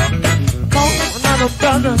 Call another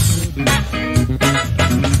brother.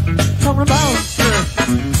 Talking about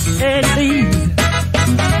Ed Leeds.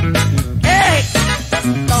 Hey!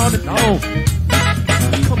 Lord, no.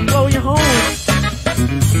 Come blow you home.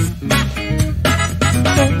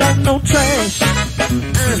 Don't want no trash.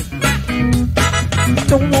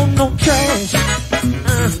 Don't want no trash.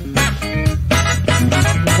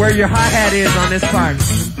 Where your hi-hat is on this part.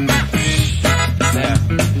 There.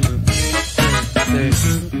 There.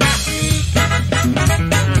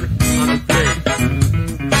 On the three.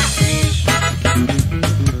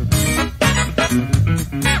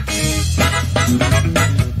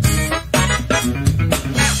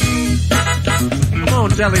 Come on,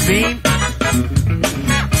 Jelly Bean.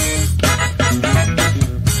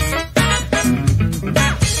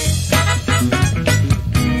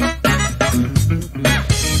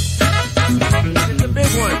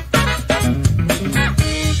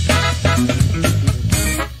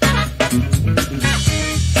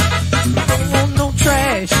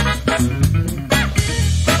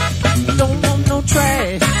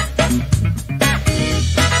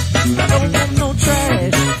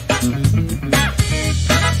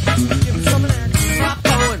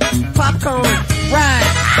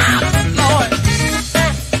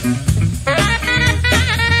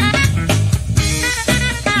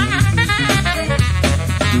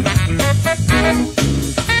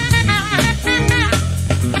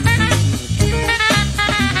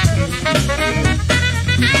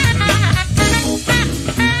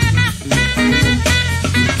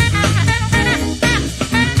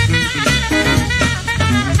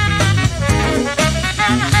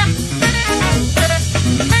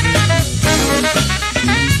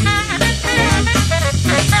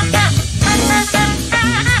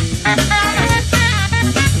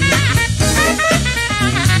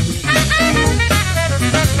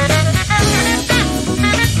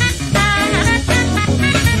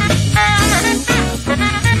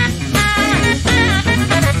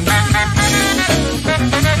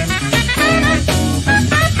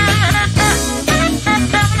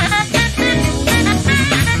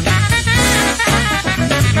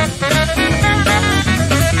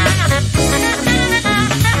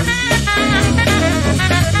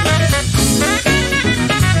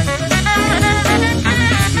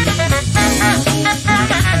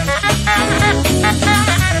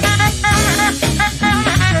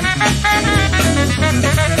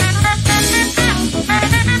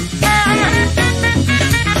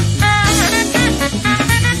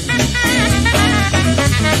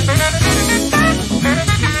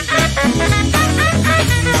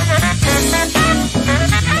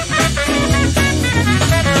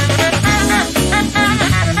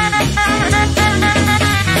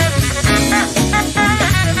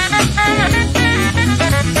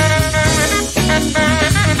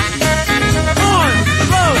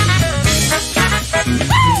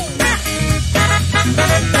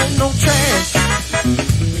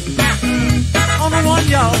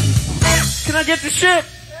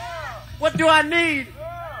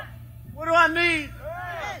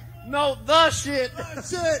 No, the shit.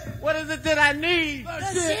 What is it that I need?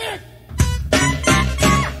 The shit.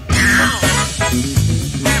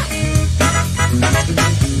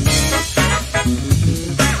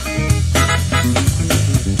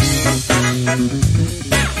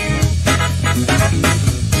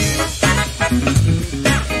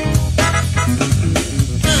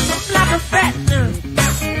 Like a fat,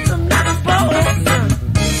 some like a bowl,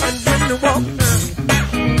 and when the walk,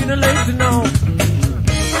 get a lazy no.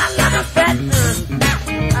 I like a fat,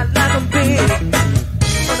 I like a big.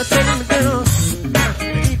 Wanna take him to dinner,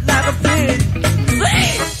 eat like a pig.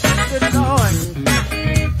 Good Lord,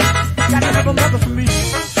 got to have a mother for me.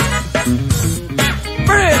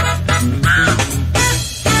 Bread.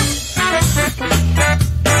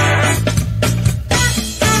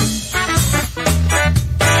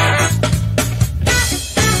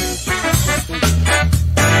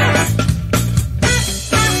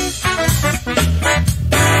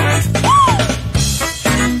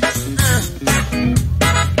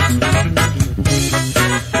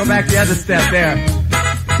 Go back the other step there.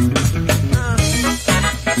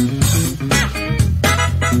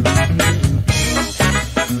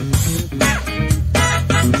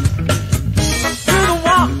 Do the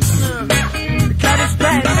walk, the cat is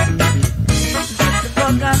back. The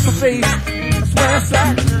bug out my face, I swear it's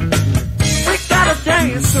like we gotta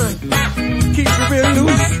dance, keep it real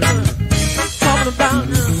loose. Talking about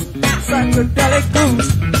psychedelic blues.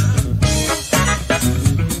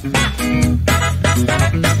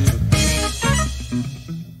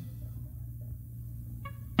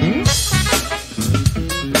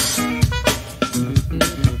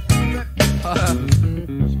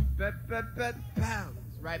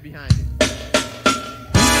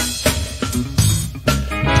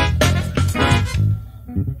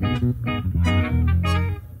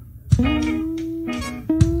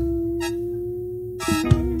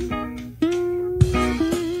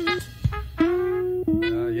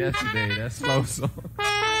 song.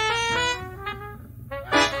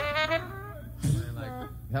 Man, like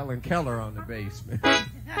Helen Keller on the bass, man.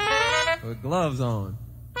 With gloves on.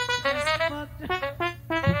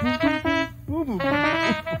 Boo, boo, boo.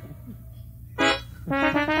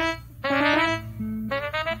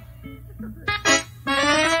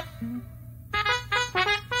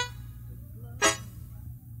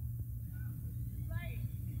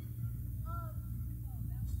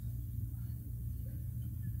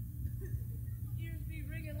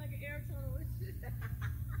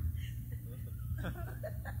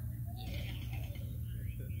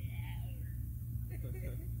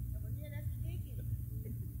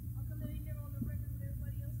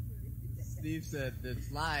 Steve said that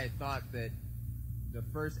Sly thought that the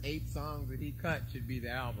first 8 songs that he cut should be the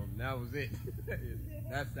album. That was it.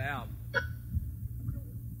 That's the album.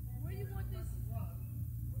 Where you want this?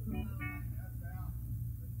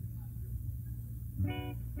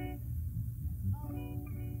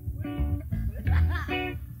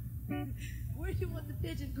 Where you want the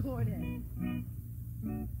pigeon cord at?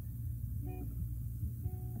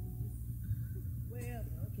 Well,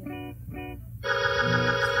 okay.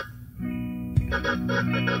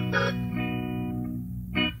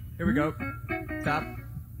 Here we go. Top.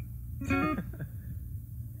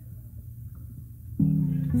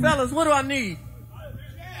 Fellas, what do I need?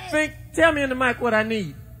 Fink, tell me in the mic what I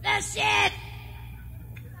need. The shit!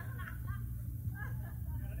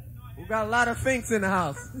 We got a lot of Finks in the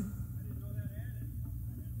house.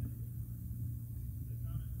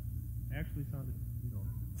 Actually sounded,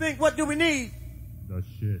 Fink, what do we need? the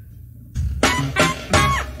shit.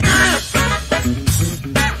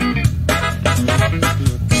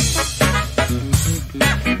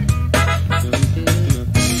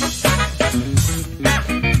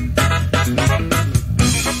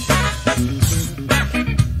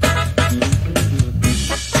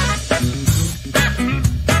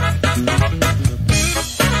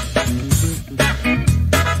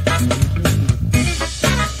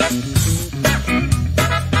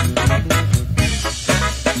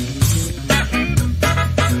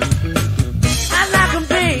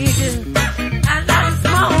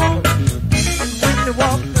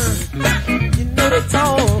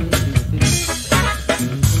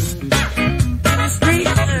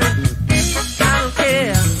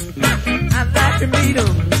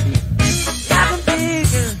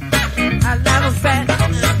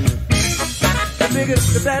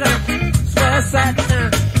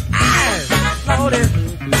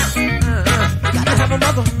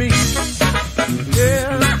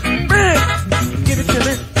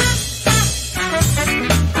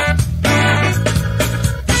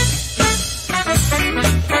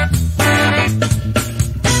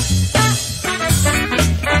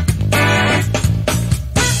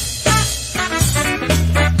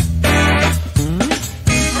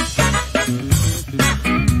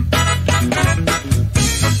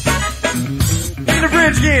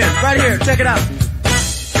 Right here, check it out.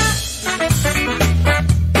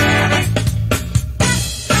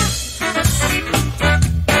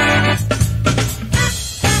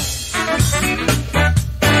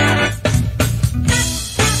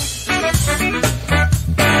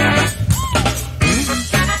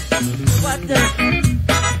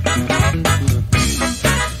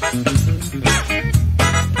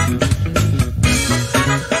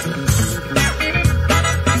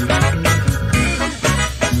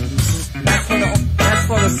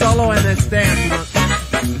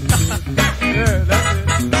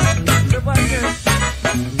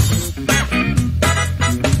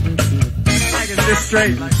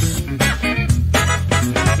 Straight.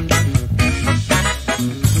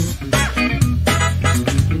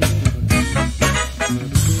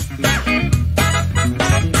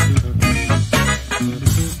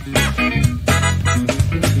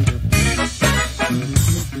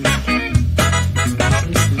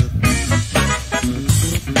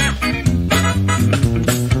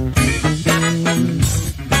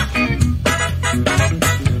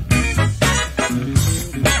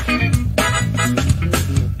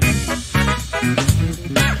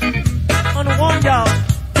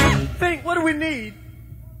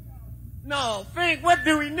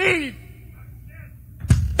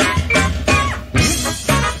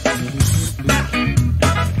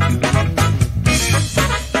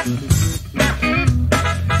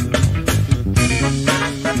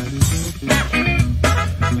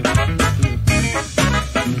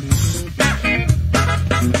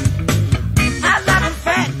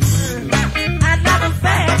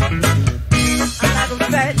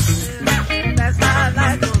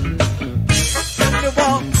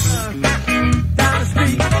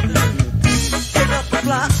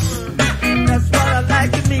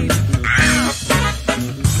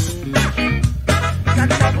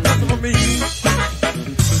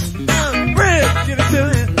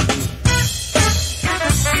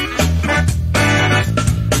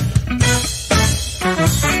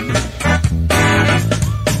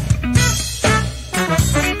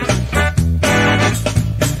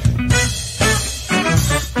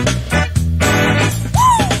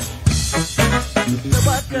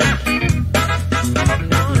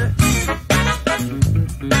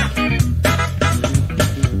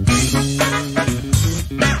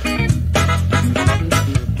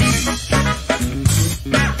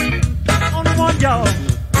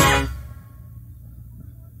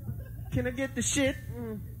 get the shit?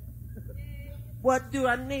 What do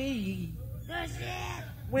I need? The shit.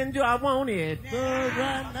 When do I want it?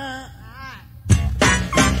 Right now.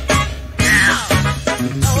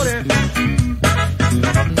 Oh, there.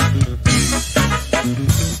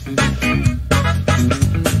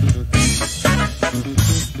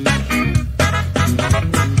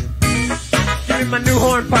 Give me my new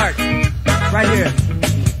horn part. Right here.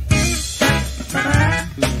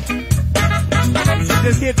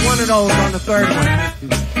 Just hit one of those on the third one.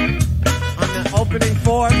 On the opening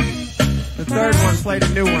four, the third one, play the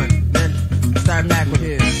new one. Then start back with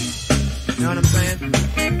his. You know what I'm saying?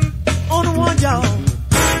 On the one, y'all.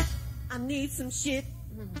 I need some shit.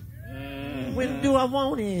 When do I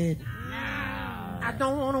want it? I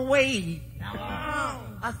don't want to wait.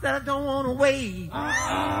 I said I don't want to wait.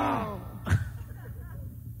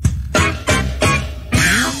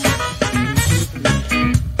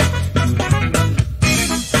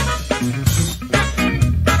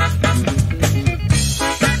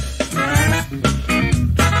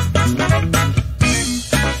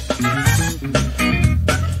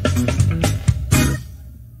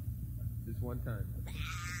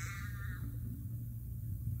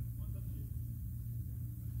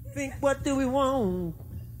 Think, what do we want?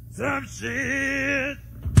 Some shit.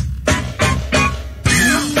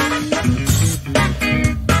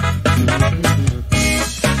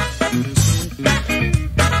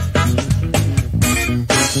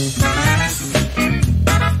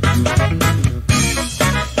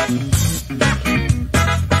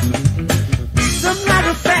 Some like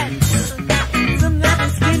a fat, some like a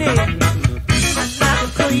skinny, some like a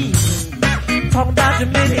clean. Talking about your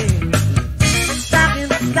mini.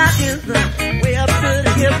 Stockings, way up to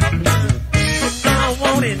the hip. If I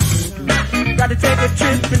want it, gotta take a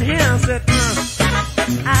trip in here. Said,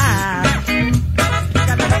 I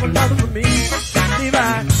gotta have another for me.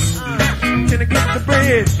 Levi, can I get the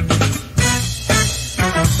bridge?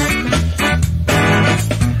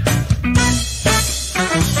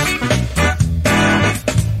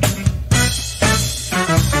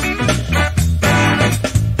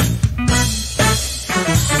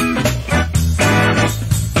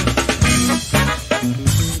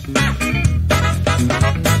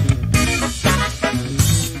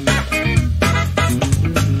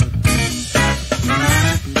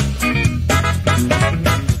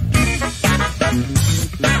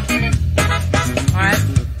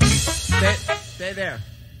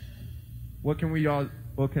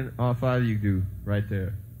 What can all five of you do right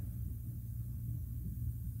there?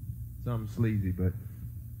 Something sleazy, but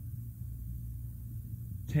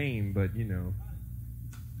tame, but you know.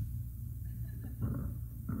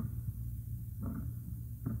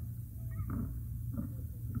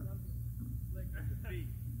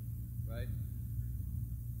 Right?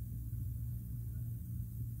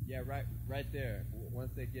 Yeah, right there.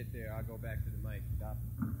 Once they get there, I'll go back to the mic. Stop.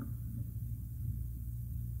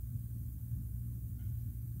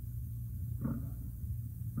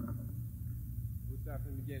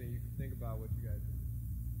 From the beginning, you can think about what you guys do.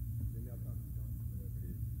 Then they'll come to whatever it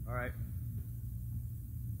is. All right.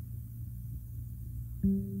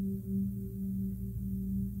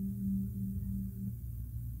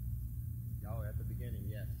 Y'all at the beginning,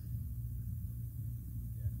 yes.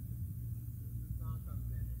 Yes. The song comes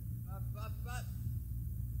in. Up.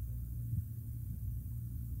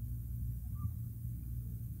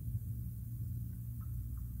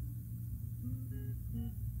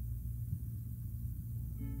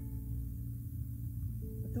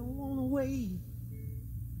 Don't wanna wait.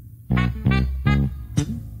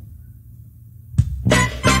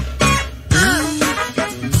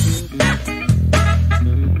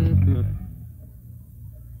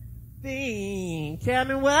 Think, tell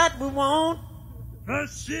me what we want. The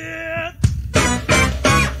shit.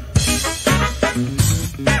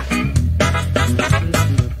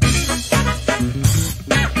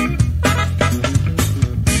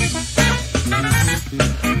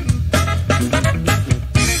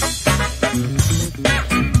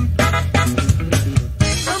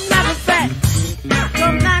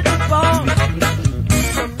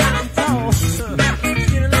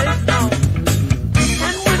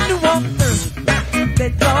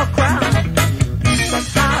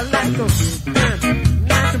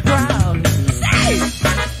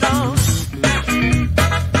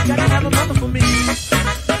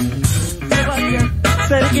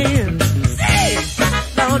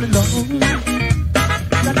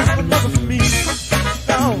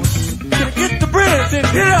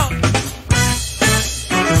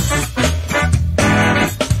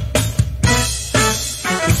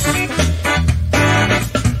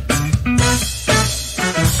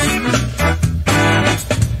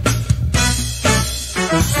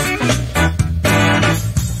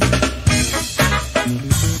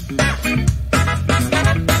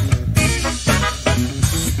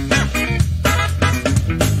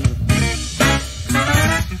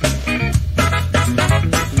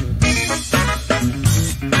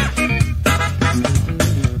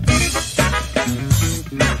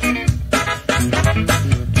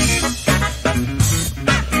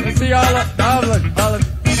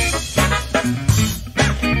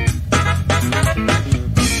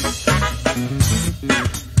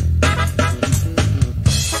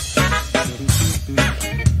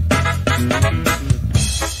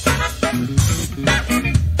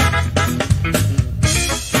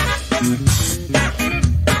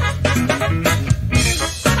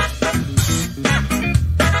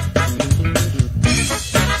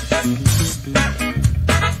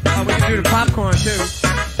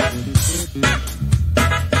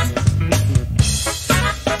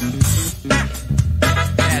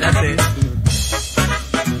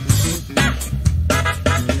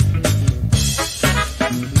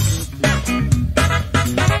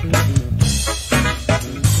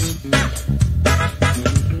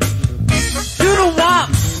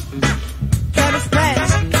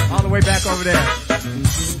 over there.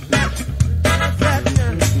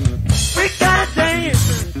 We gotta dance.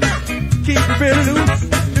 Keep the bit loose.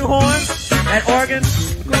 New horn. That organ.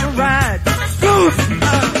 Gonna ride. Goose.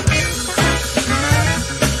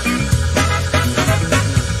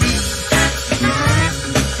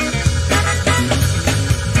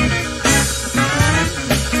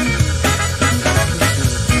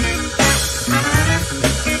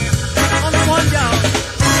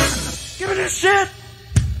 Shit!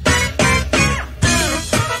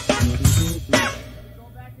 Go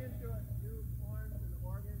back into it. New horns and the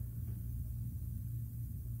organ.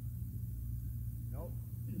 Nope.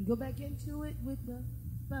 Go back into it with the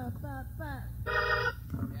ba ba ba. Yeah,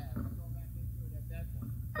 we'll go back into it at that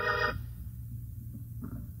point.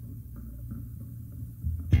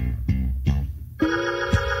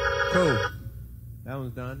 Cool. That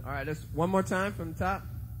one's done. All right, let's one more time from the top.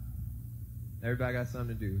 Everybody got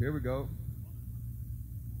something to do. Here we go.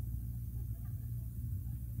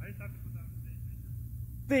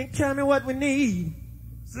 Fink, tell me what we need.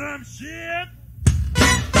 Some shit.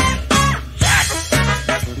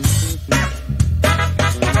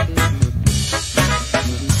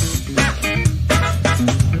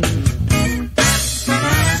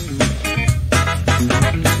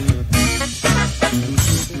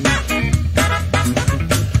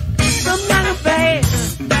 Some night I'm bad,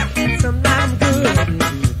 some night I'm good.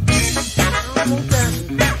 I want that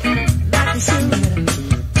like you should.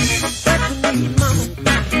 What we need, mama.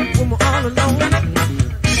 When we're all alone, we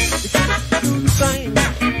can do the same.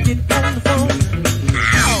 Get on the phone.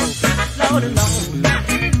 Ow! Lord and Lord.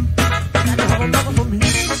 Got to have a mother for me.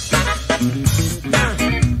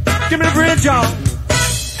 Give me the bridge, y'all.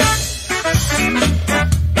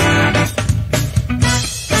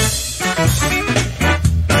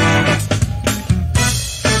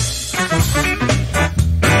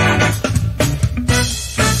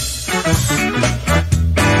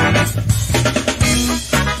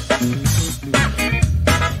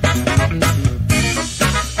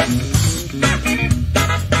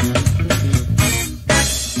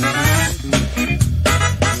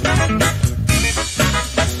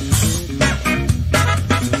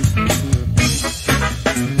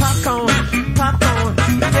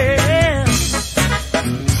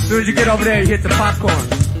 Over there, you hit the popcorn.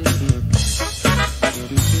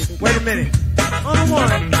 Wait a minute. On the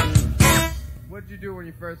one. What did you do when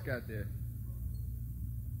you first got there?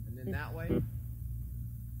 And then that way?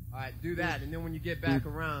 Alright, do that. And then when you get back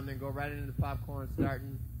around, then go right into the popcorn,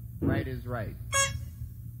 starting right is right.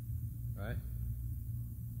 Alright?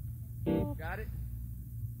 Got it?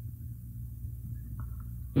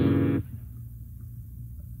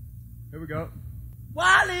 Here we go.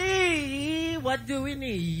 Wally, what do we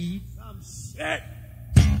need? Some shit.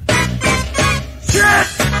 Shit!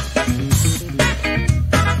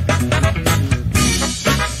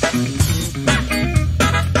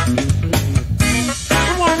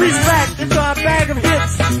 We want to reach back into our bag of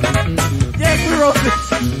hits. Yeah, we wrote this.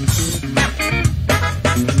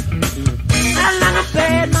 I like a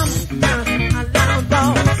bad mama. I like a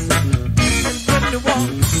boss. And when you walk,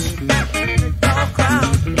 they all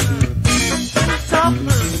crowd.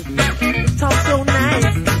 Talk so nice.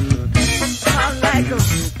 I like them.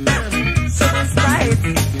 So inspired.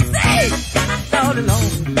 Say, all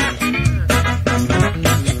alone.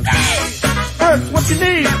 Earth, what you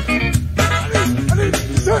need? I need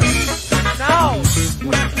dessert. No.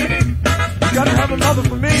 What you need? You gotta have a mother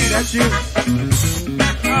for me. That's you.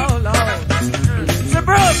 Oh, Lord. Say,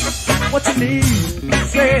 Brooke, what you need?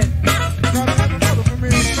 Say it. You gotta have a mother for me.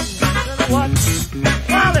 What?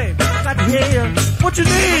 Wally, got to hear you. What you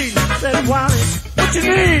need? Said Wally. What you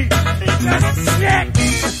need? That shit.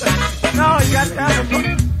 No, you got to have a book.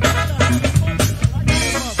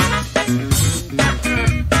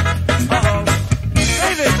 Uh-oh.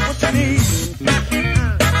 David, what you need?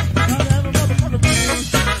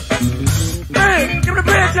 Hey, give me the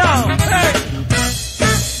bridge, y'all. Hey.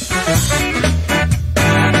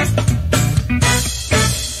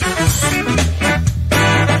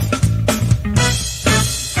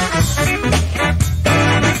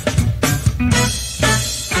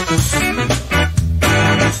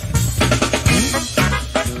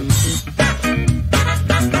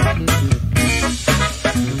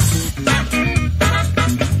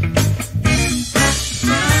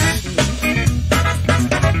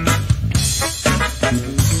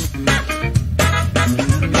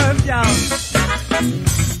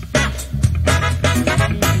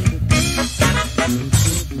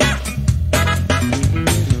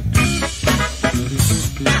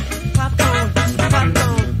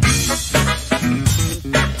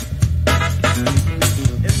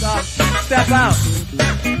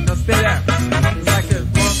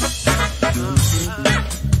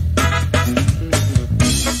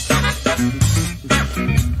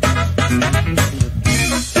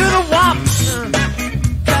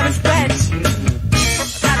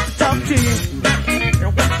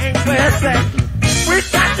 Where's that? We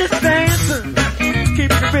got this dancing, keep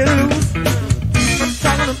the beat loose. I'm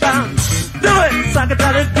talking about, do it,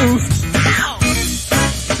 psychedelic boost. Ow!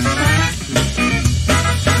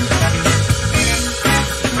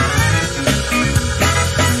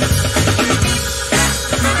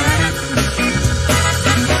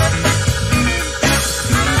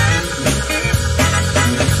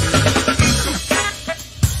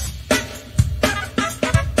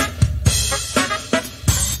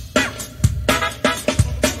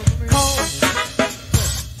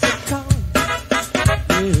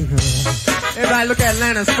 Everybody look at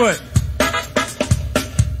Atlanta's foot.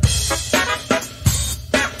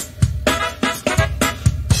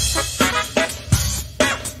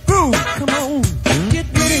 Ooh, come on, get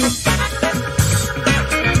ready.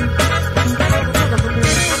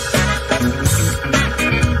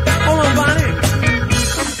 Hold on, Bonnie.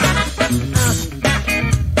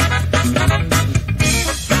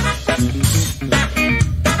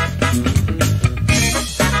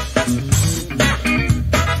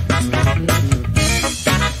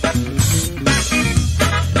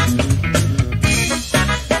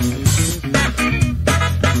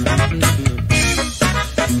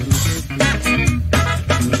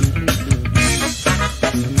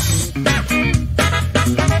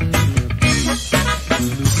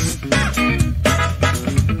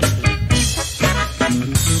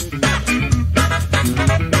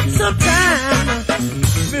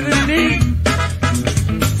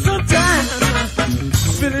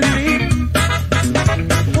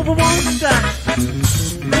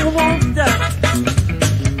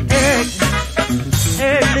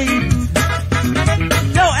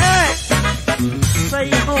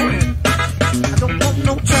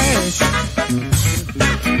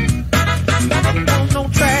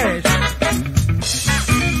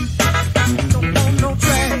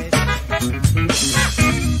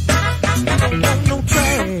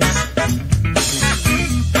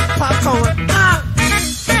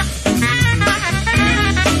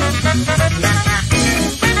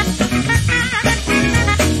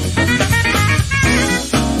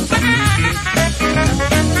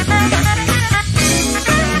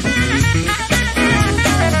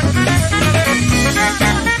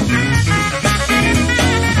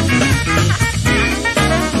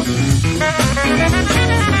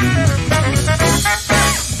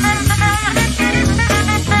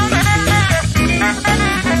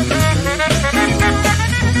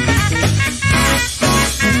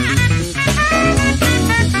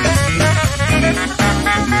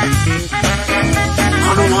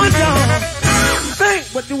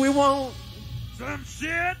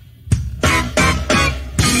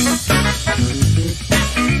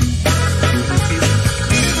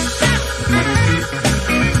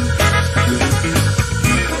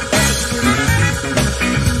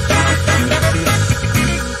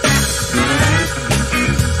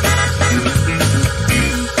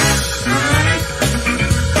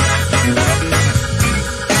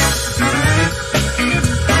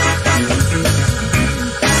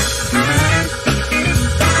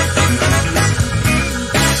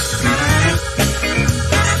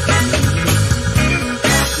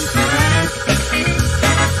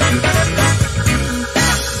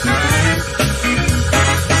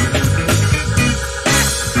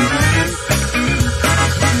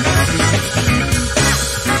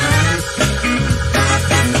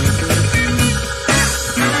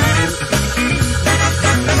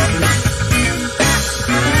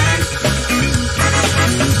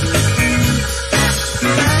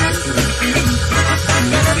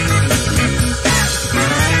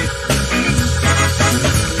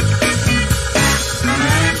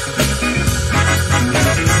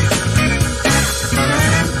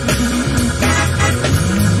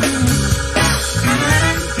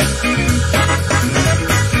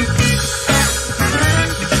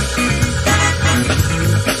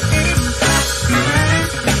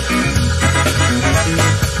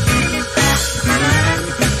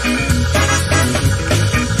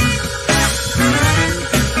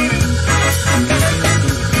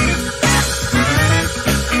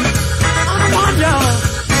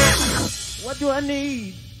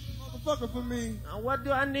 Motherfucker for me. What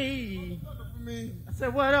do I need? Motherfucker for me. I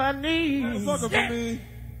said, what do I need? Motherfucker for me.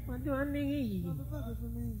 What do I need? Motherfucker for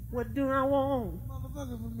me. What do I want?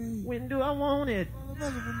 Motherfucker for me. When do I want it?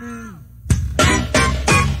 Motherfucker for me.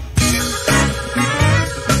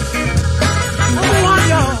 What do I want,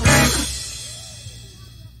 y'all?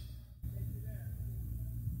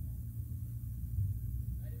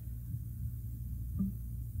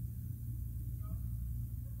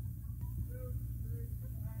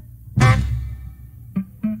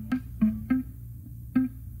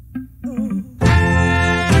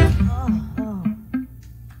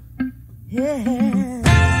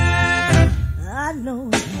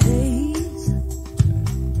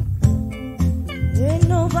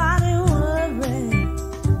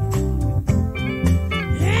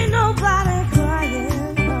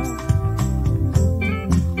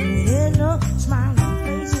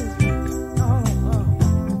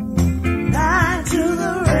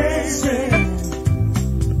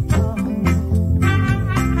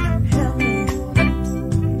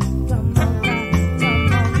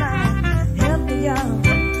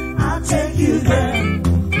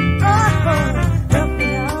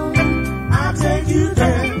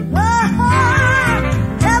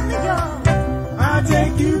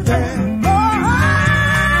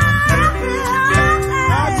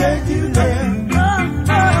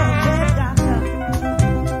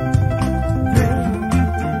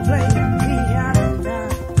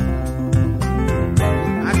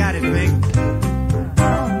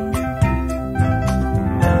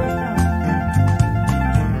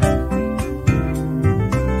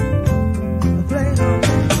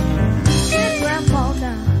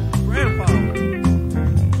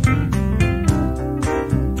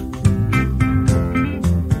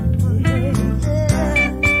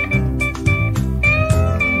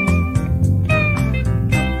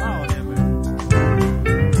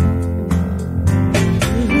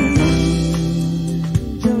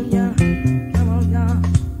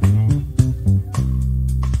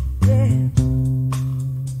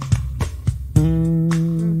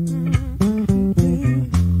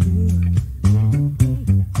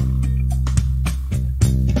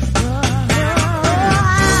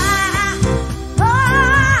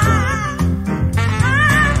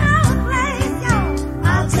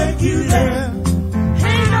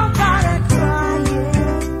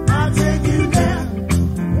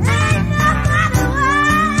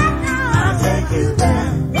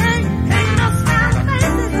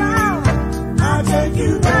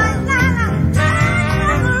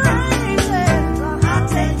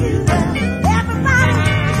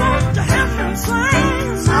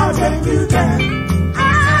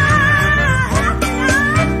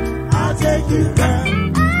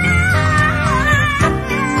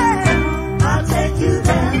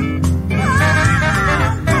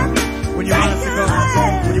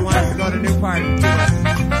 part to us.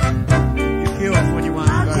 You cue us when you want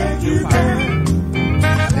to go to the new part.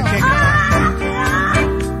 The kick part.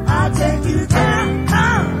 I'll take you there.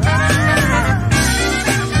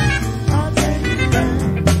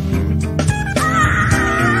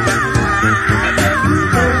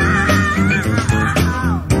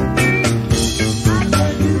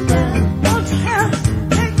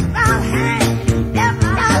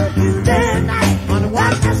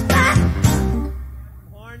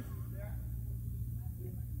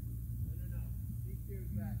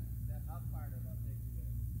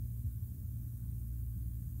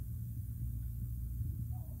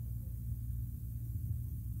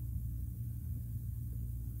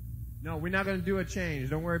 No, we're not going to do a change.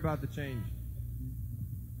 Don't worry about the change.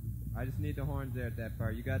 I just need the horns there at that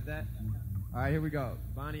part. You got that? All right, here we go.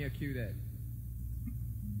 Bonnie, cue that.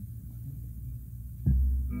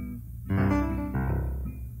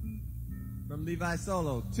 From Levi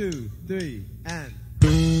solo, 2, 3, and...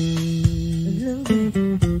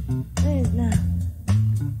 Hey, now.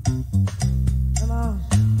 Come on.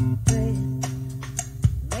 Hey.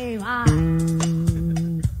 Levi.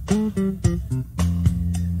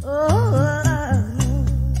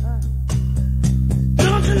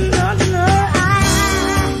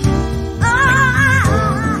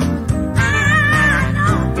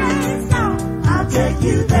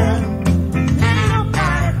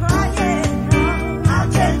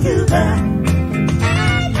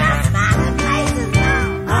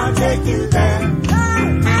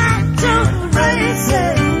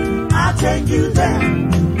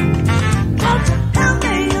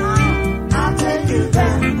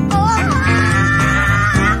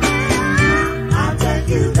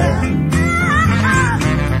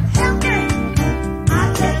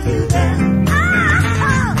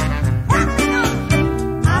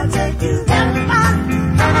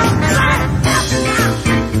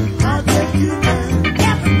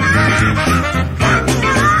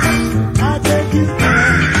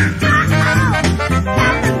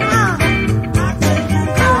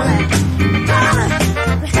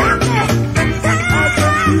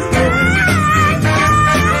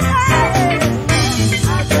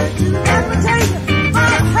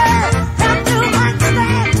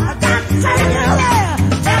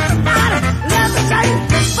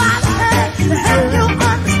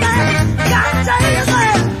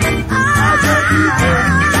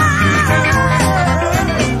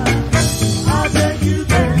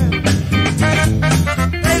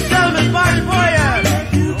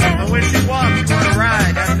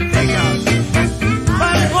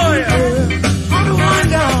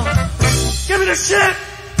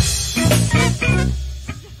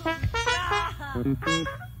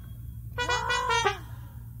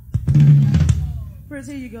 First,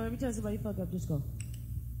 here you go. Every time somebody fuck up, just go.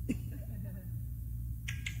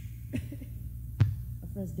 My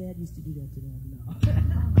friend's dad used to do that to them.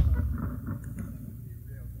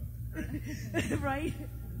 No. Right?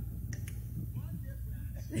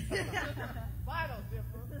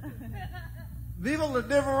 Viva the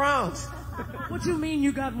different rounds. What you mean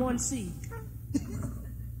you got one seat?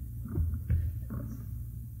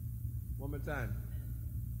 One more time.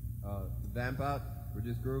 Vamp out. We're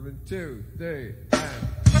just grooving. 2, 3, and...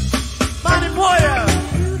 Bonnie Boyer!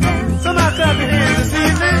 Somebody clap your hands this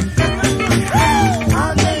evening.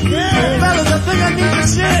 Fellas, I think I need the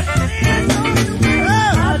shit.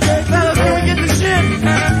 Fellas, can we get the shit?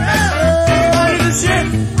 I need the shit.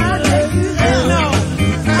 No,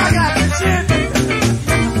 I got the shit.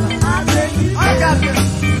 I got the...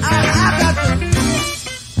 I got the...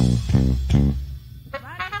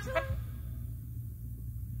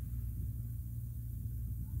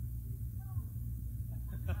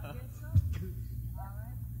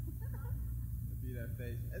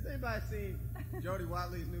 Has anybody seen Jody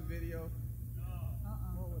Watley's new video?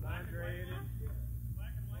 No. With Andre in it?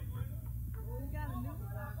 Black and white one? We got a new one.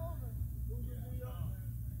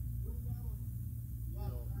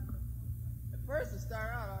 At first it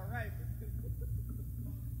started out all right.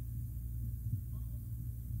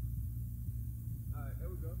 All right, there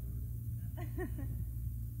we go.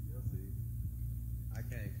 You'll see. I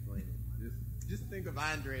can't explain it. Just think of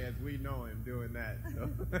Andre as we know him doing that. So.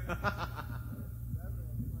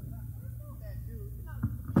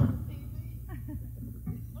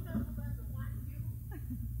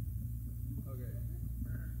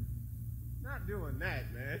 Not doing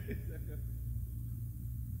that, man.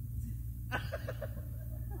 That's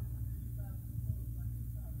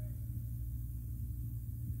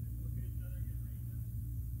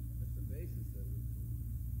the basis of it.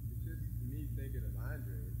 It's just me thinking of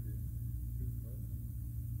Andre. It's just too funny.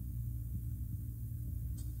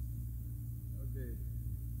 Okay.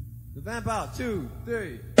 The The vamp out. 2,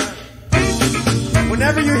 3.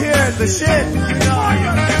 Whenever you hear the shit, you know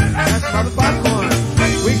that's Mother Popcorn.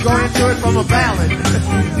 We go into it from a ballad.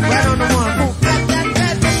 Right on the one. Boom.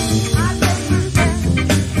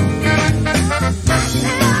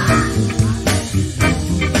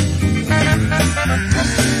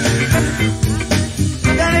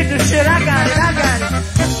 That ain't the shit. I got it.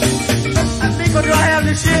 Miko, do I have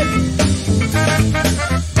the shit?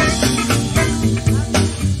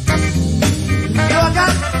 Do I got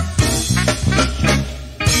it?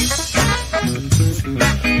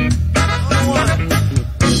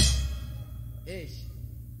 Ish.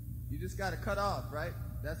 You just gotta cut off, right?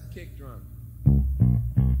 That's the kick drum.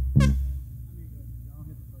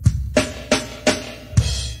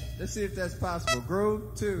 Let's see if that's possible.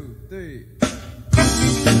 Groove, 2, 3.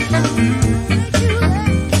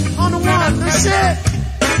 On the one, the shit.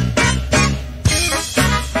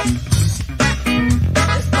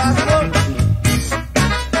 It's possible.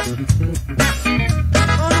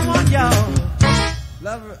 On the one, y'all.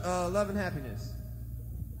 Love and happiness.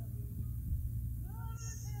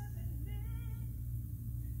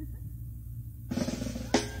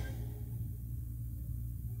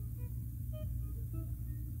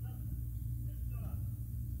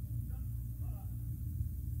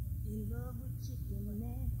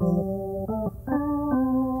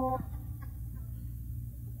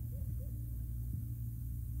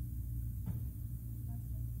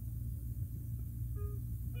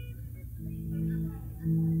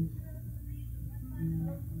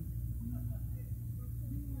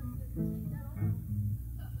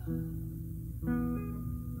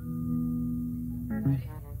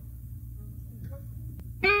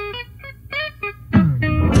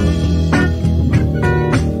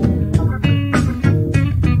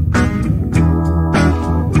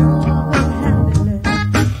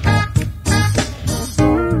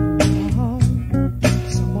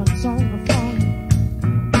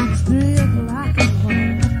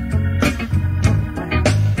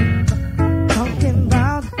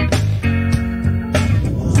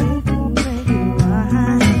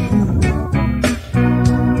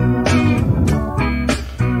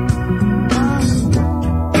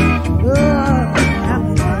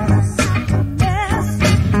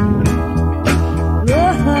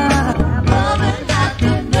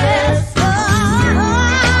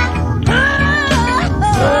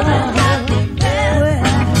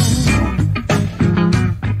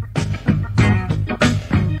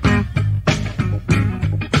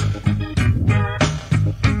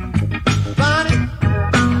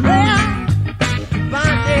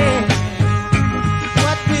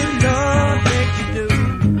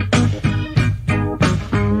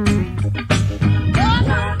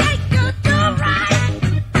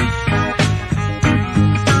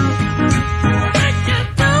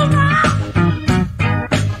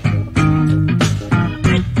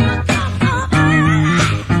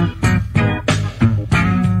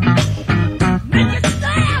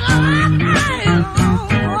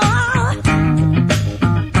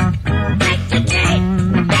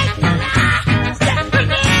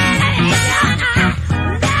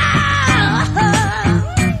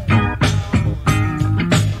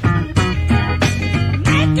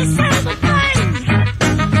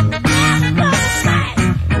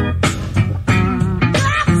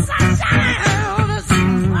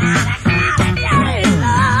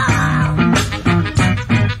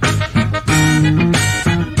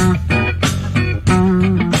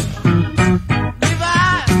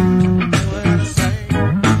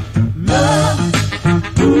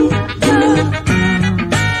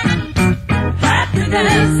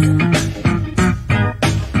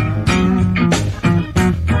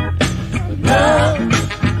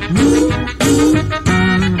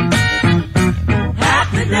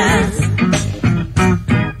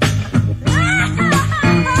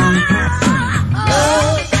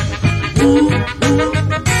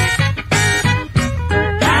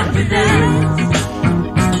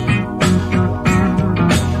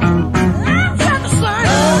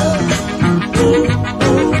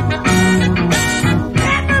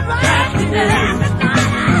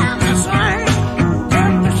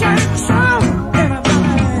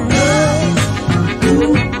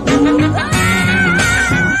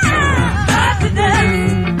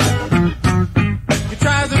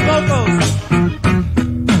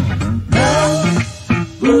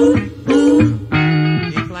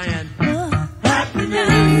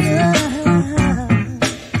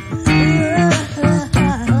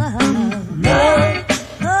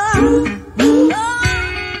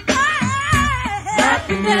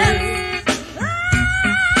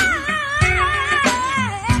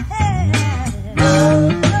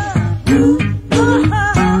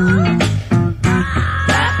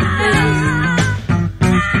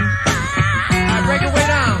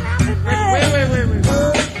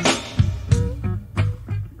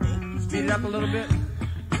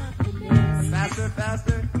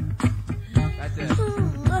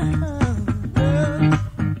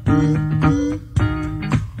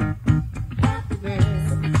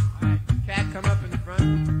 Cat, come up in the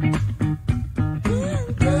front.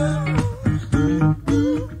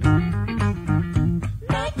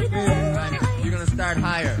 Right, you're gonna start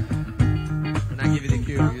higher. When I give you the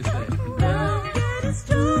cue, you say.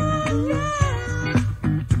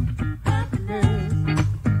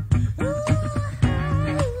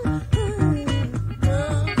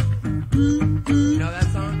 You know that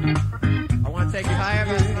song? I want to take you higher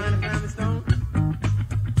by Steven Van Zandt.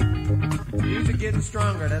 Music getting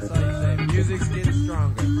stronger, that's all you say. Music's getting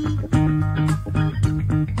stronger.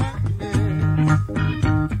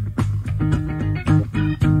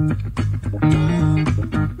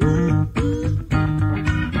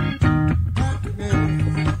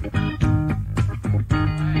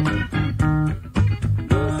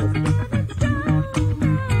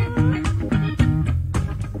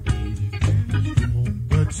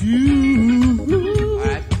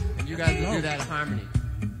 Alright, and you guys will do that in harmony.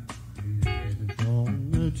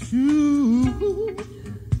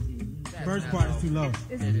 First part is too low.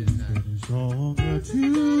 It is not.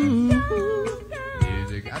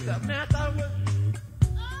 Music. I thought it was.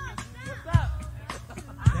 What's up?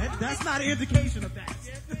 That's not an indication of that.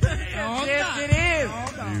 Yes, it is.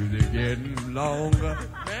 Music getting longer.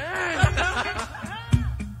 Man.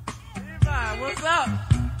 Levi, what's up?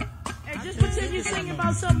 Hey, just pretend you're singing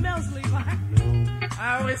about something else, Levi.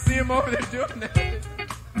 I always see him over there doing that.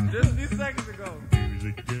 Just a few seconds ago.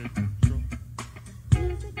 Music getting strong.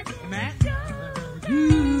 Matt?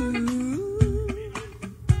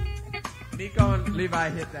 Miko and Levi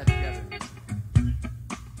hit that together.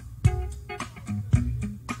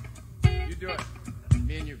 You do it.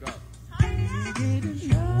 Me and you go.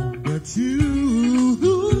 But you.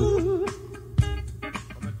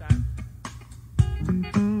 One more time.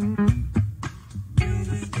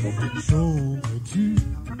 Stronger too.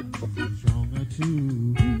 Stronger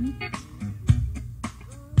too.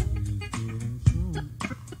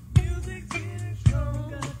 Music's getting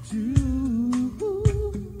stronger too.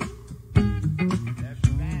 That's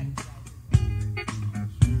bad.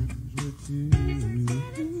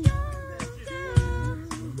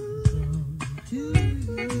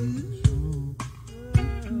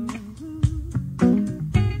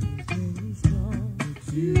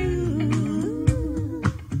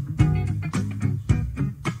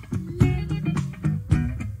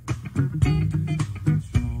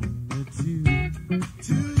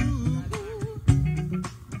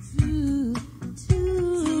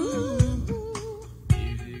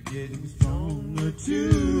 Music getting stronger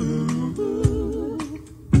too.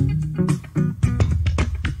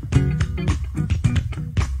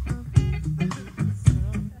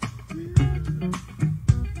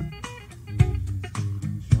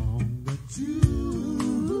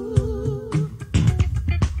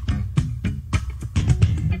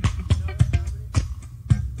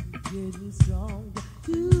 Getting stronger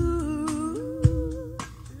too.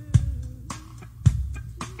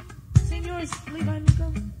 Sing yours, Levi,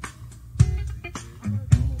 Miko.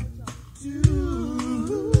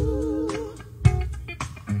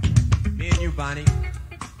 Me and you, Bonnie.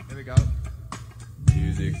 Here we go.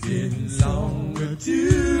 Music's getting longer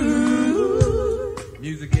too.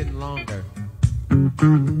 Music getting longer.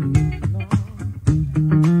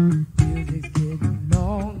 Music's getting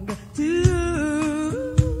longer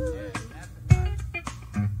too.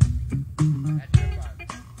 That's your part.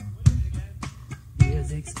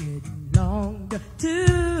 Music's getting longer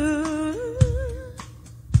too.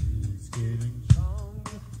 It's getting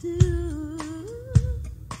Longer too.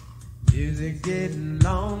 Music's getting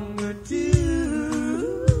longer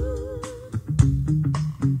too.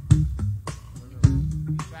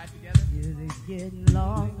 Try it together. Music's getting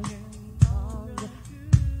longer, longer.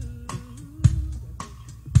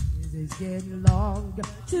 Music's getting longer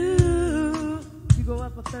too. You go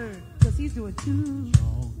up a third, cause he's doing two.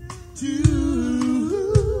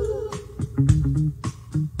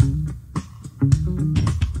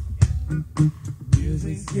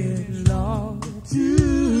 Music's getting longer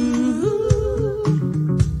too.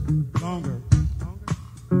 longer.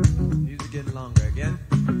 Music getting longer again.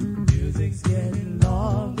 Music's getting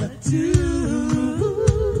longer too.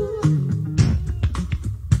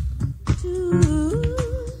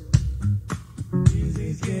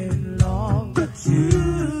 Music's getting longer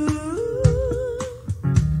too.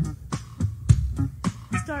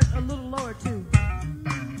 Start a little lower too.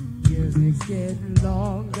 Music's getting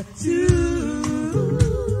longer too.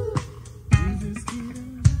 Music's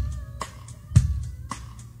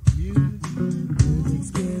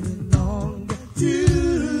getting longer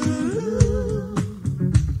too.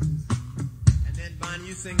 And then Bonnie,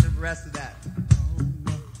 you sing the rest of that.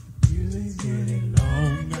 Music's getting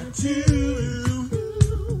longer too.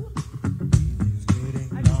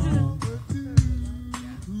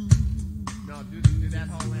 No, do that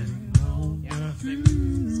whole end. Yeah, sing.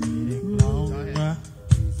 Getting longer.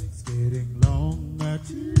 Music's getting longer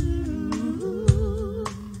too.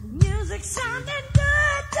 Music sounding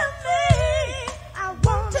good to me. I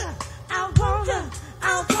wanna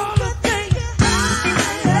take it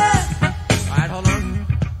higher. All right, hold on.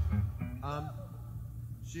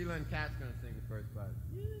 Sheila and Kat's gonna sing the first part.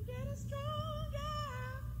 You get it stronger.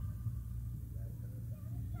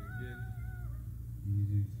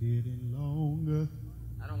 Music's getting longer.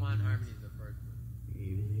 I don't want harmonies the first one.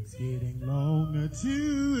 Music's getting longer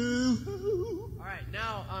too. All right,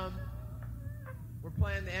 now we're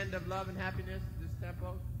playing the end of Love and Happiness. This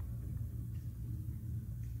tempo.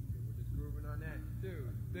 We're just grooving on that. 2,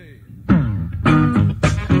 3.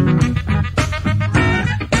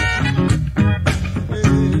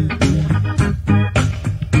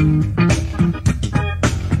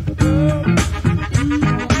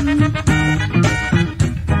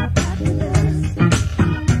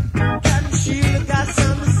 Sheila got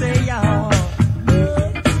something to say, y'all.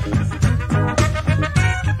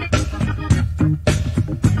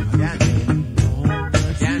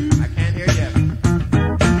 Again, I can't hear you.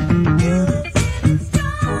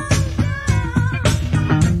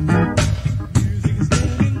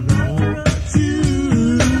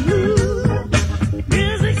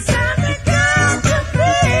 Music sounding good to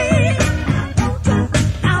me.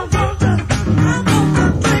 I want to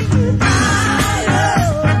take it higher.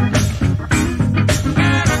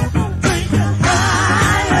 Take it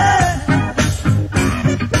higher.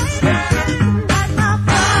 Light my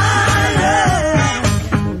fire.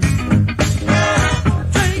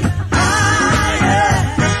 Take it higher.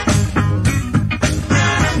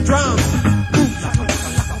 Drums.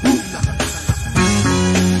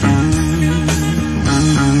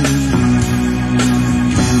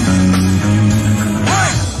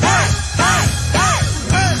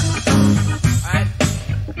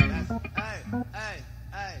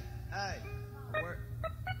 Hey.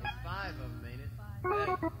 There's 5 of them, ain't it?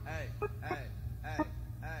 Hey.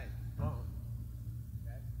 Boom.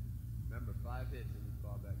 Okay. Remember, 5 hits and you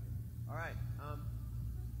fall back in. All right.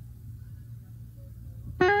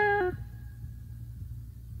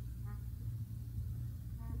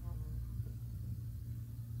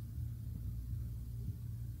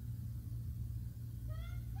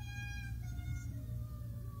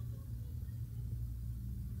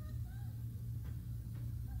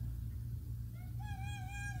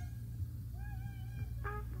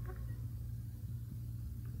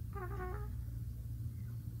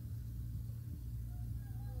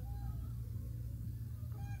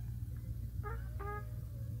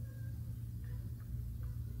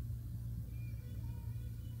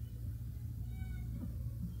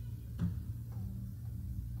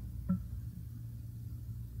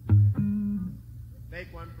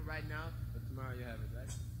 Make one for right now, but tomorrow you have it, right?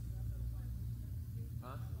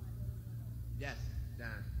 Huh? Yes.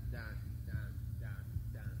 Down.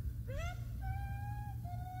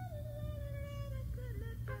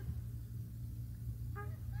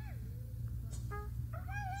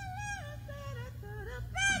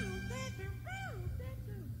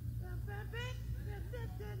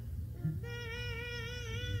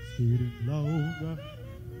 It's getting longer.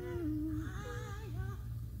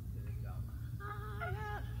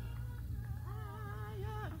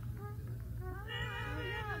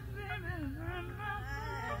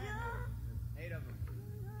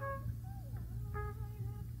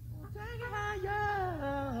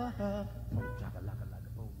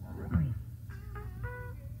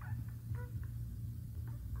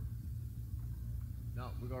 No,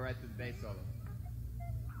 we go right to the bass solo.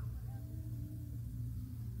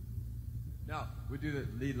 No, we do the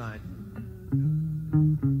lead line.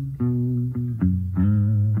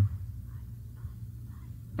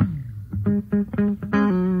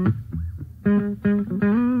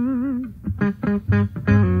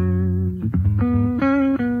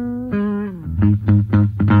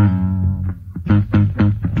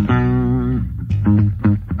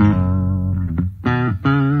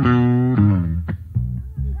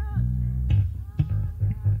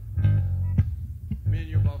 Me and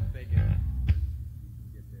you both fake it.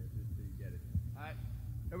 Get there, just so you get it. All right,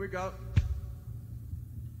 here we go.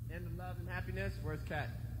 End of Love and Happiness. Where's Kat?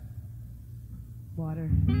 Water.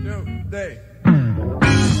 2, 3.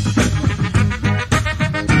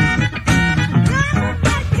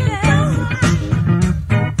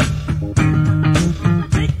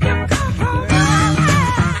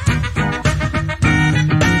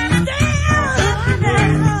 Stay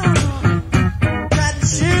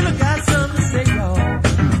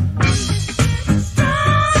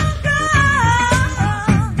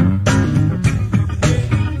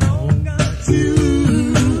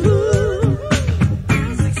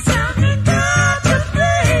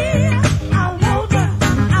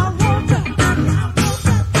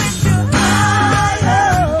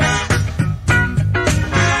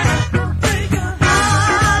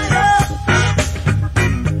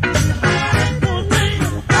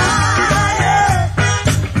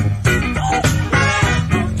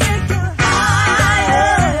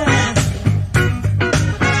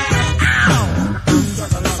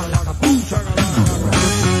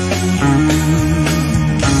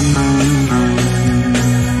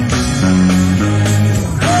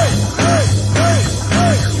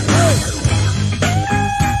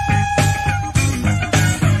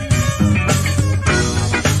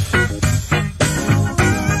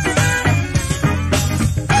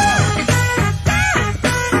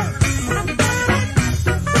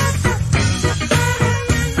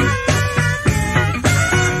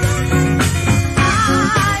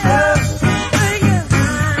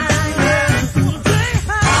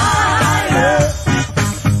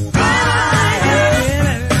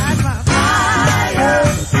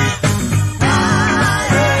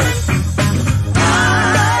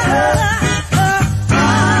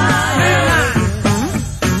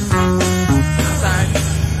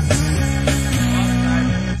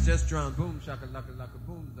shaka laka laka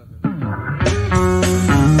boom zaka.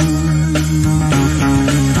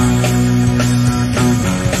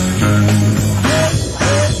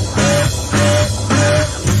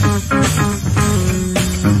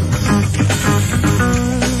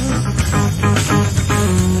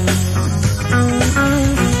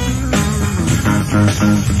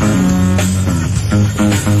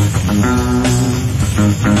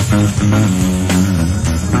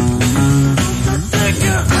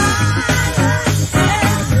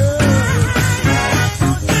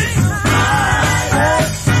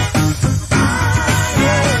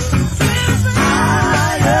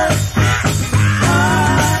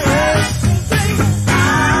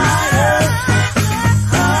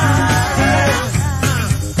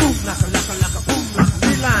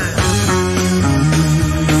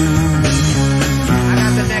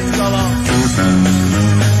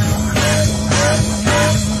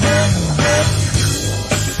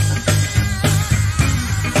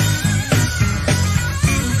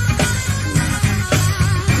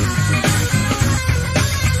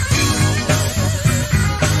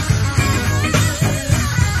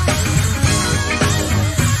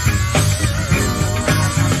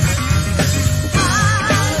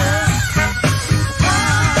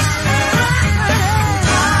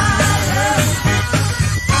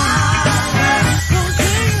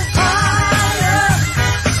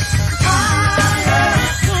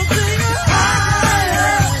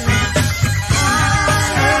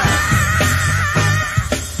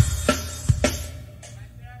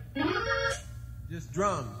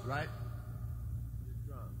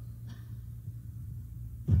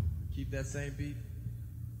 That same beat.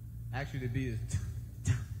 Actually, the beat is.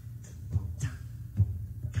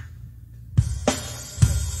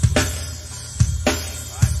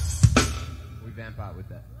 Right. We vamp out with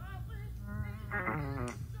that.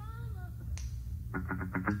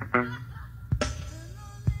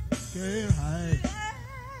 Okay, hi.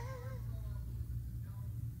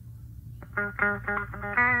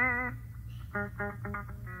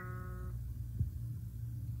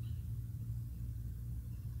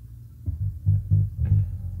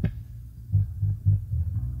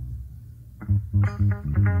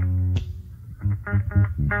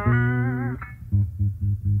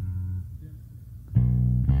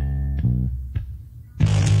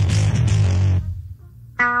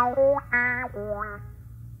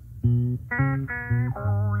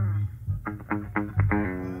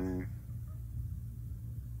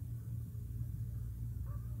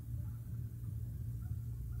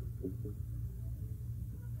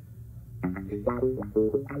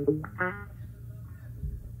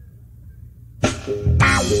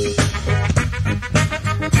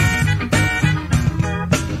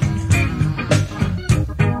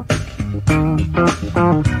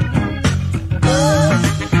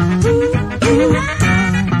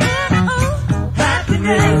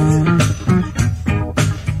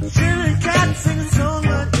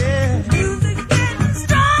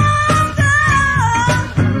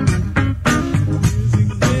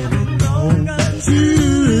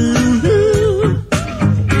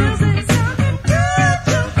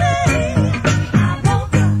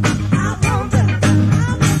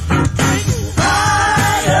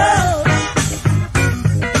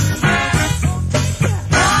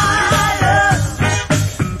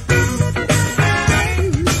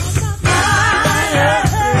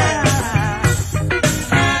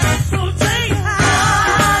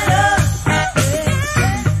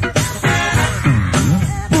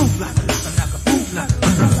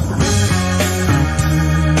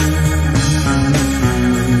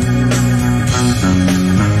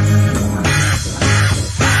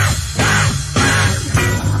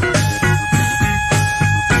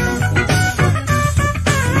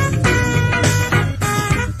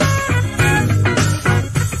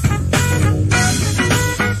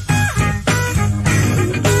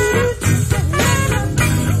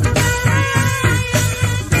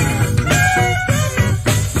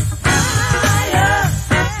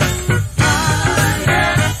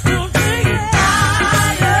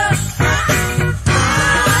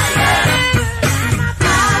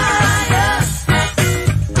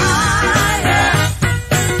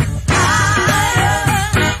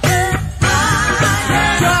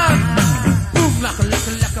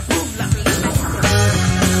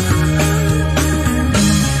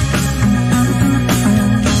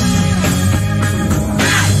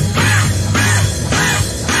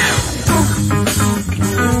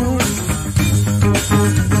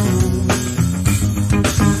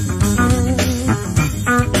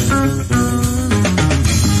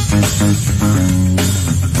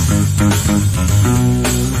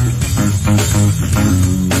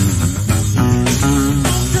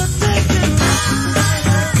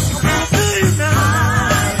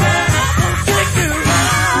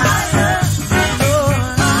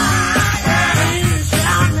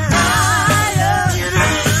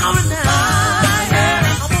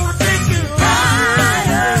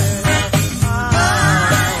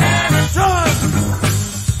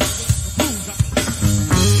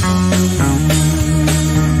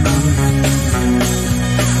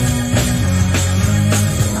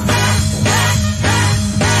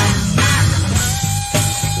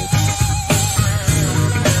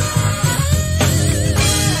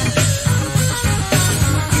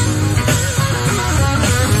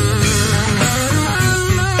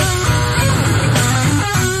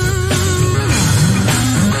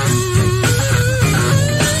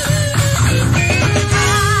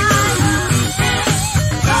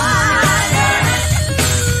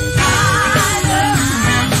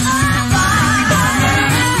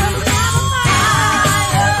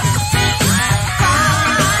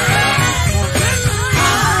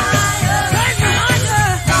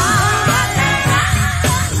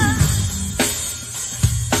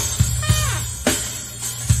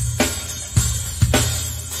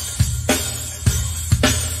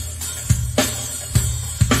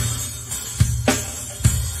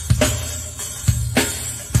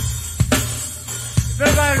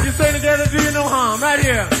 stay together, do you no harm. Right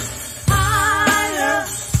here. Higher,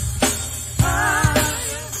 higher.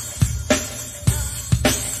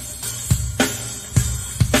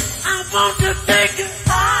 I want to take it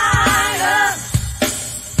higher,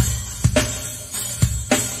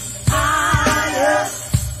 higher.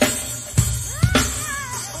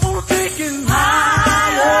 I want to take it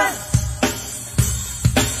higher.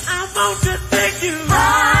 I want to take it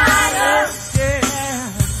higher, yeah.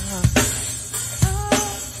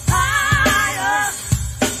 Higher,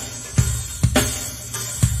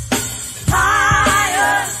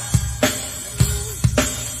 higher.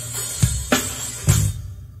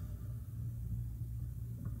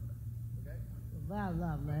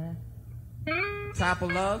 Love, man. Top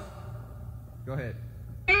of love. Go ahead.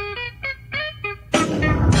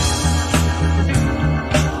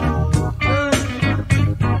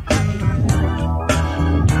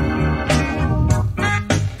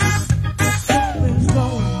 Something's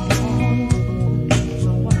going on.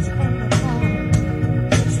 Someone's on the phone.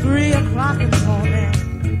 It's 3 o'clock in the morning.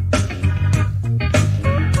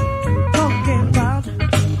 Talking about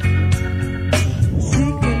she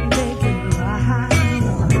can make it right.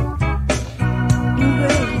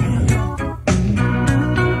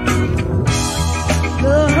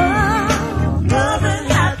 Love and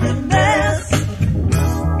happiness.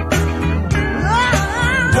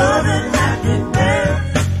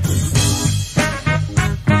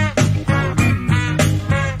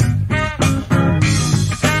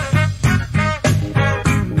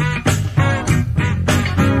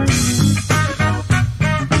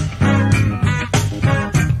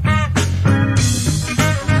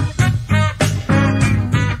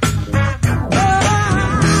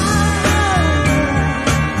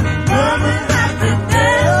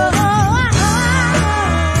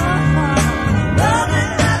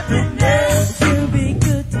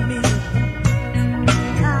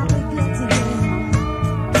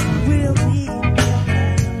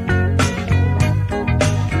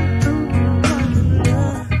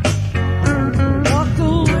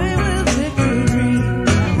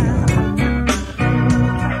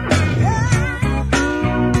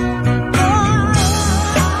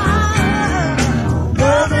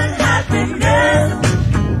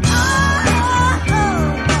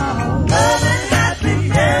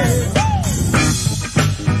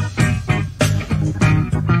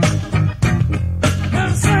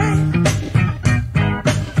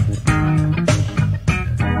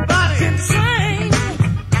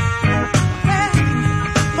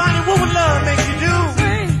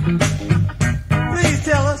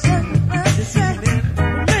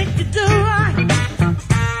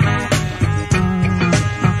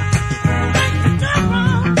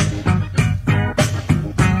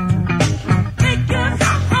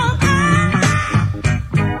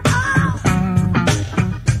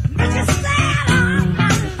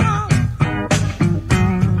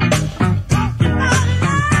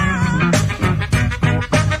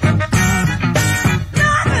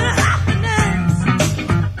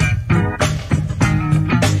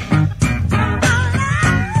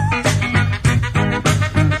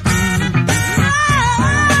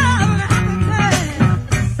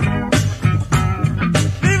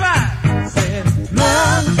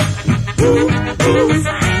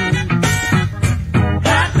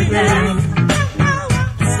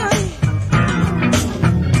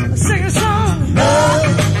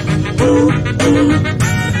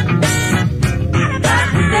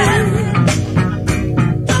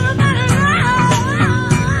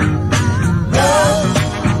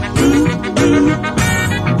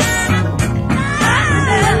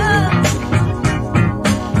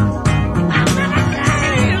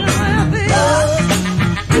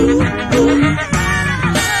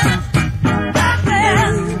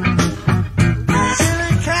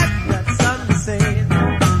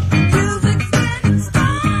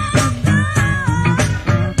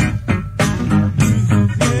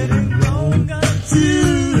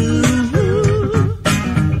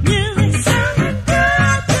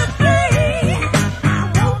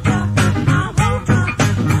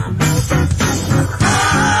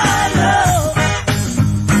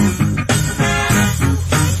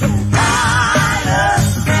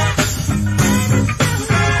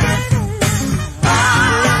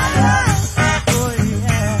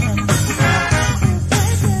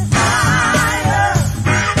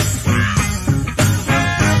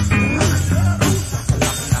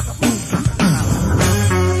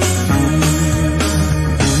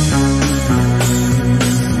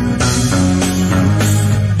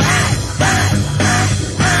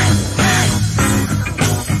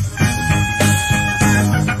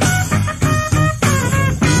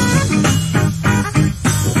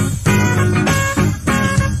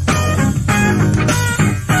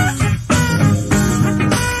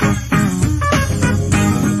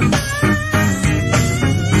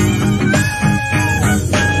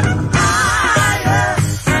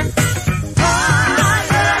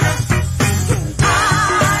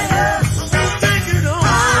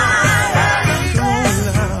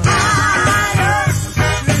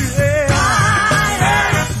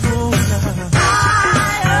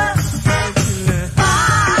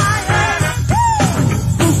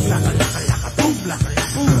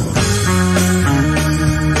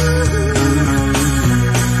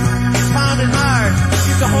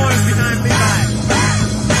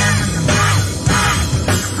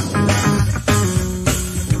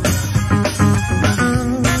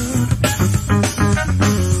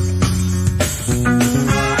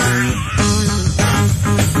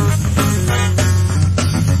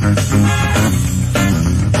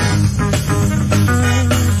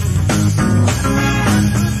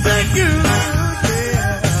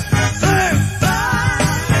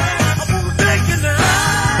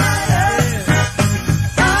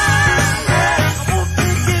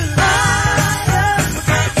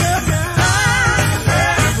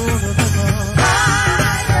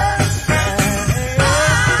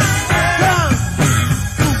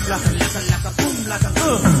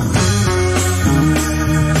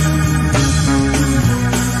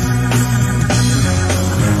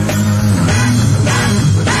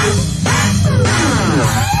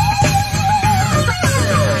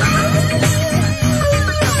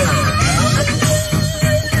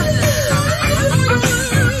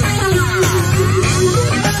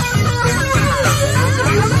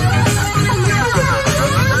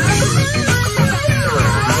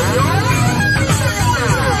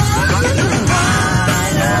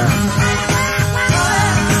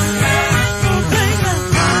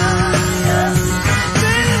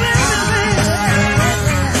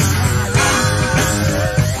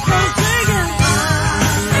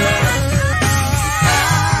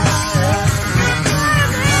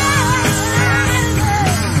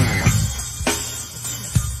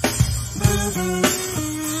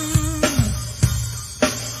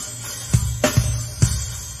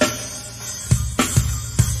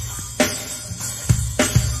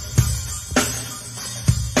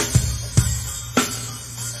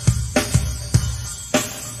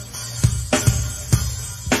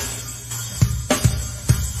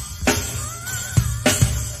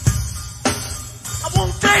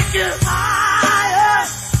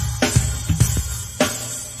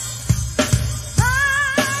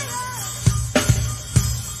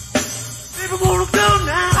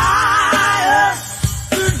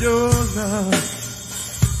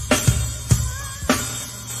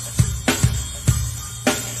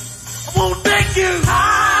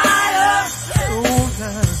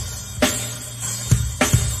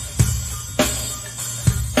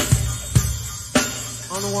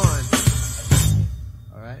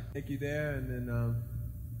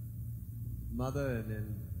 Mother, and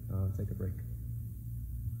then take a break.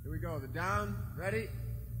 Here we go. The down. Ready?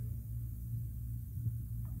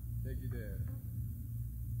 Take you there.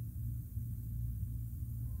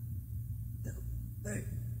 Hey,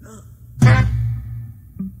 I'll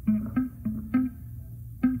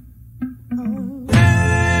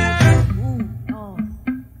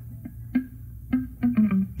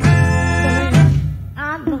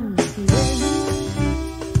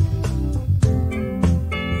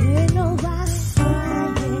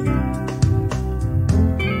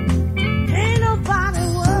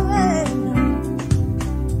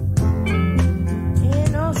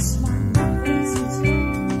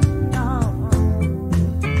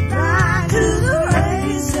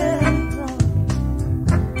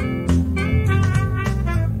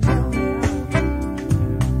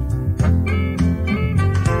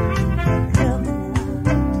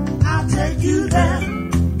take you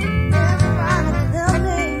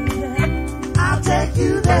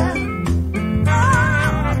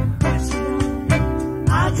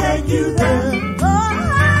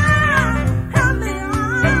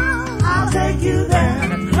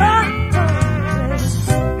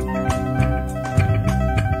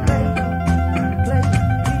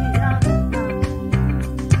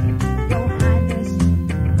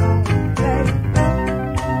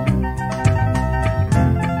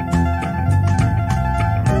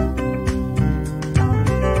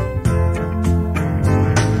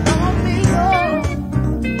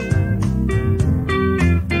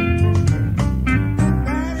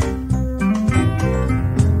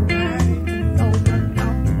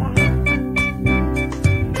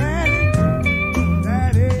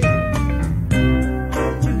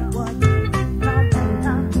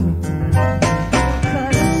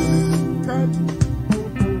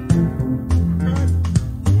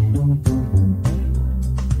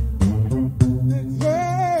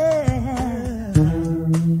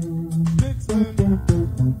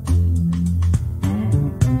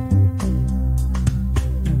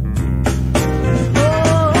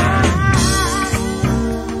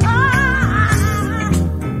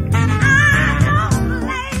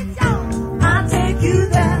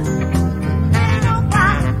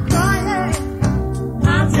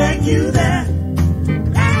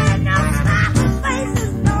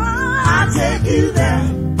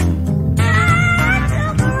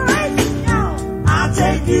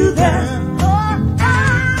there.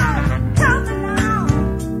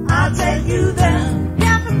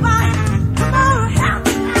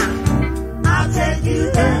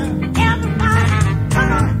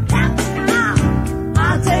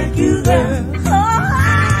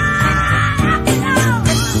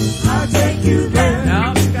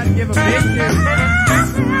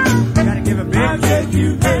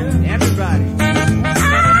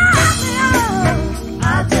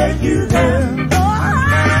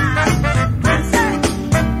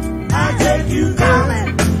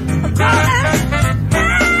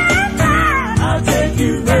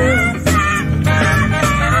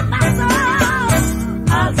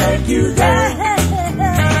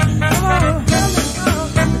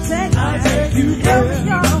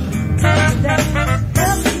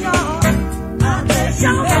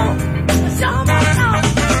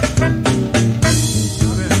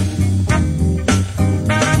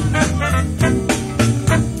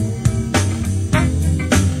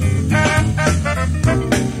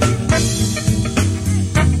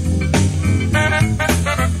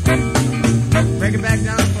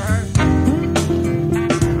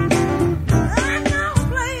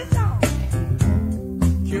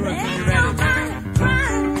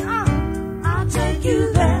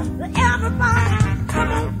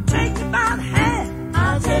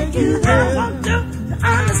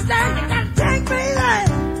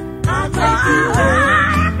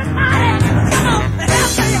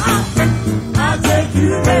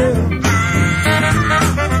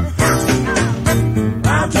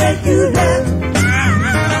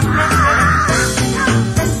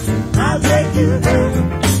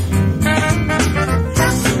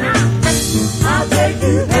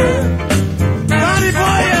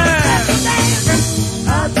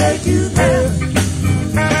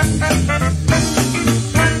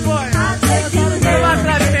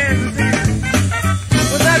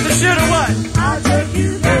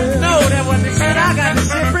 I got the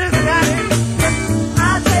shit, Prince got it.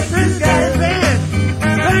 I say Prince got it, man.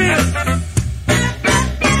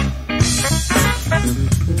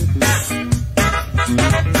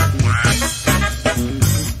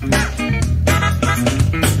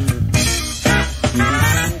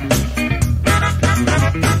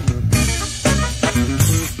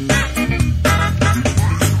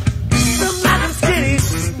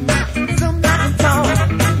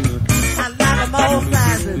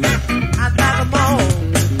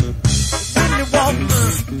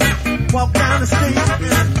 Walk down the street,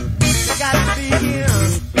 they got to be here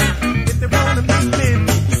if they want to meet me.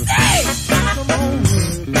 Hey, come on,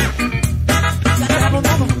 got to have a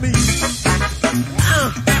moment for me.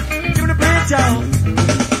 Give me the bridge, y'all.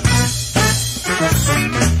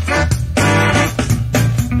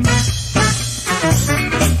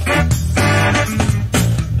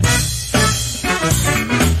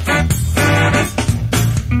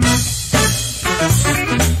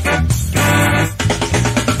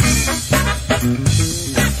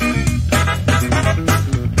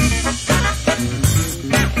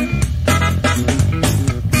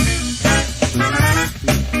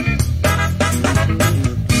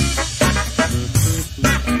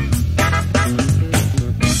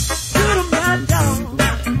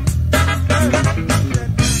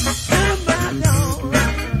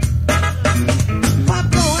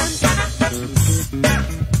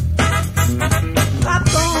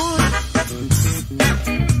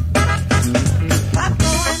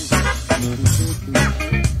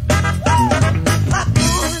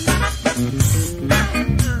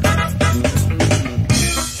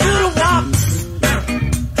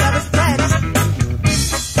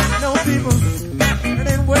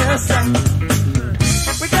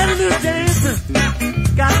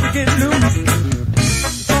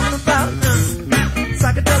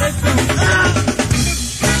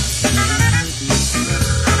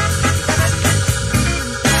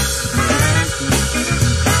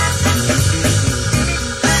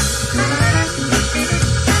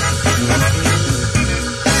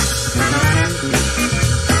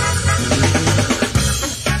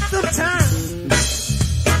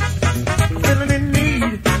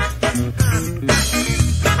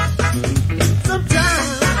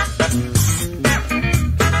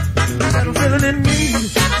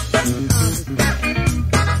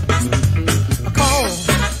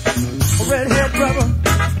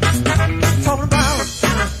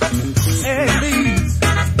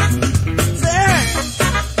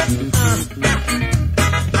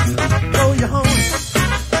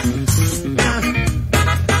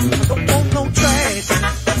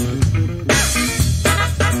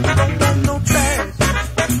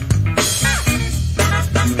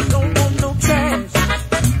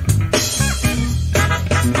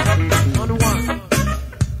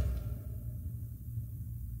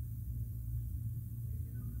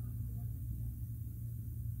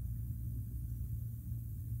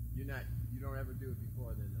 You don't ever do it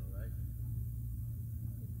before then, though, right?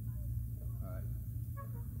 All right.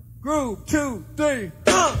 Groove, 2, 3,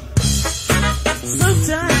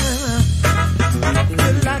 Sometimes I feel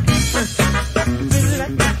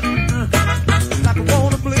like I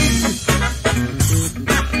wanna bleed.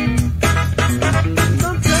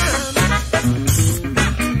 Sometimes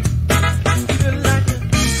I feel like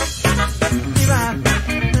Levi,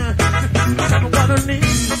 I'm what I need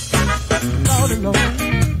all alone.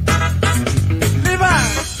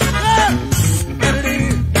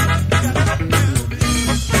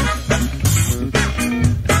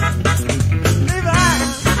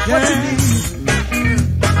 What you need?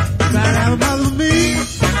 Try to have a mother with me.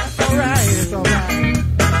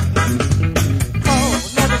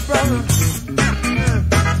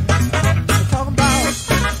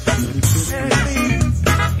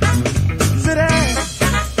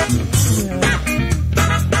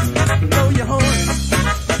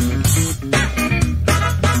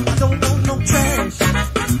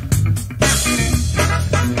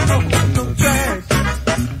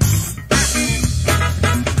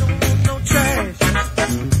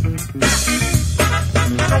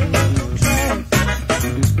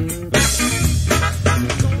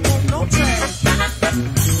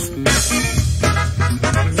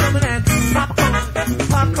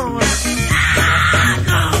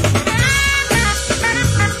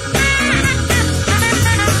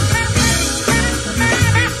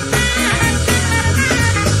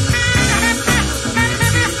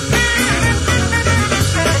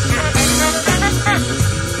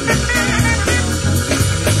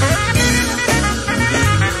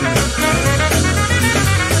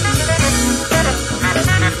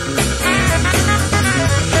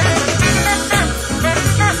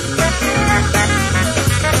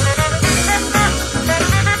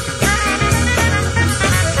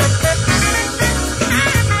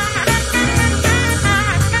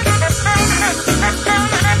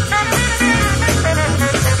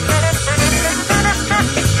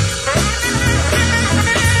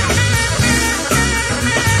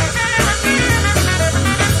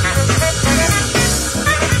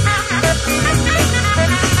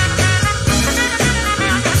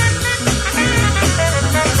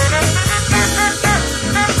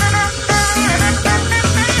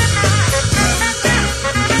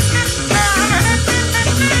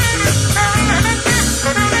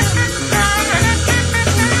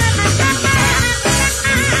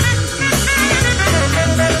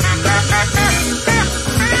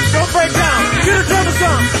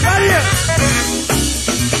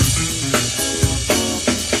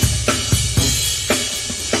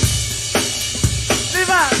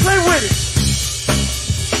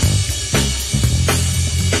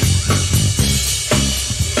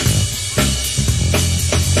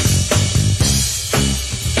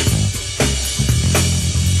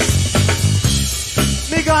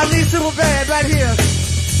 real bad right here.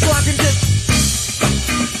 So I can just...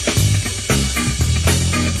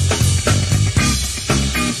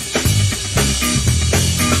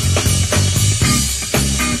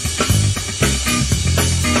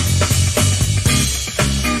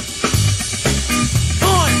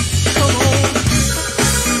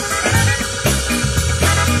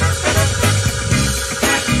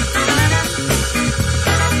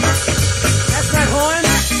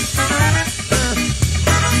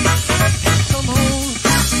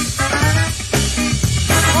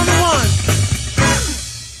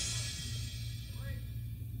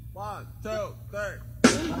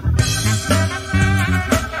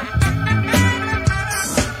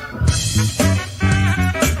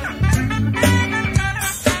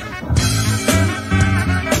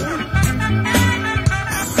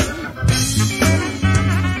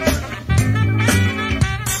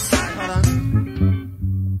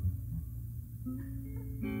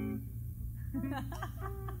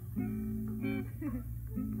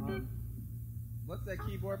 What's that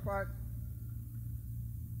keyboard part?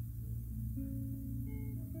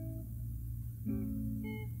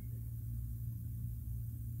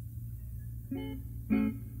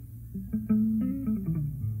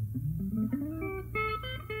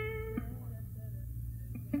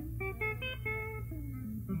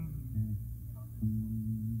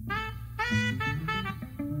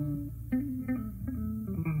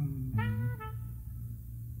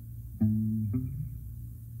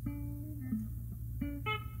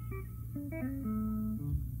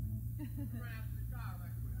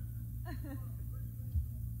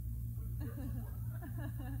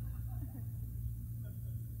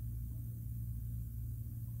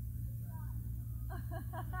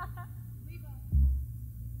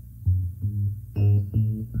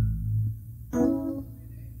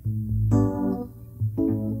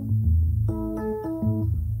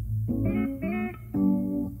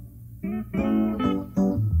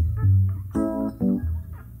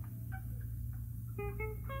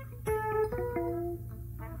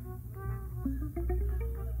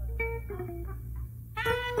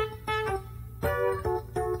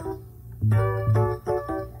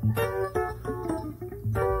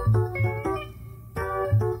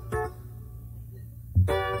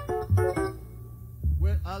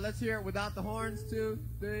 Let's hear it without the horns. 2,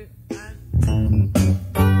 3, and...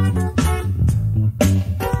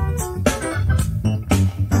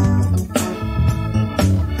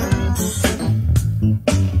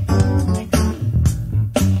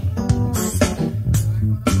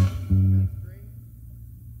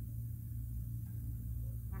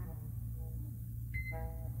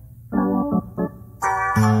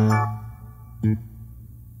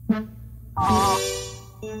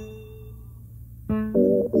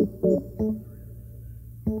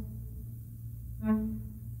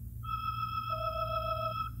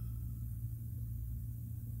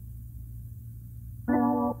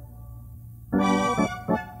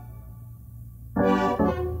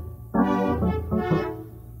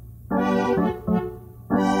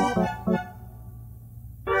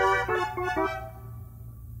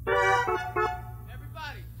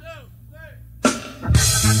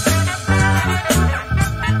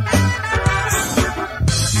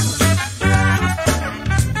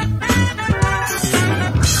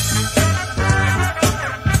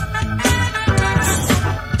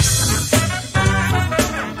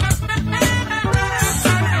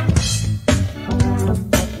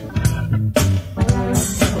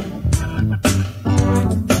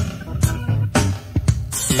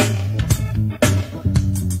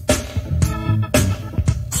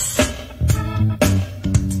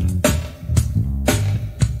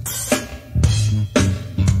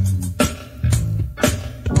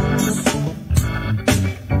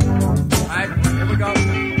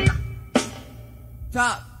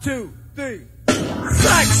 Top, 2, 3,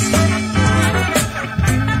 sax!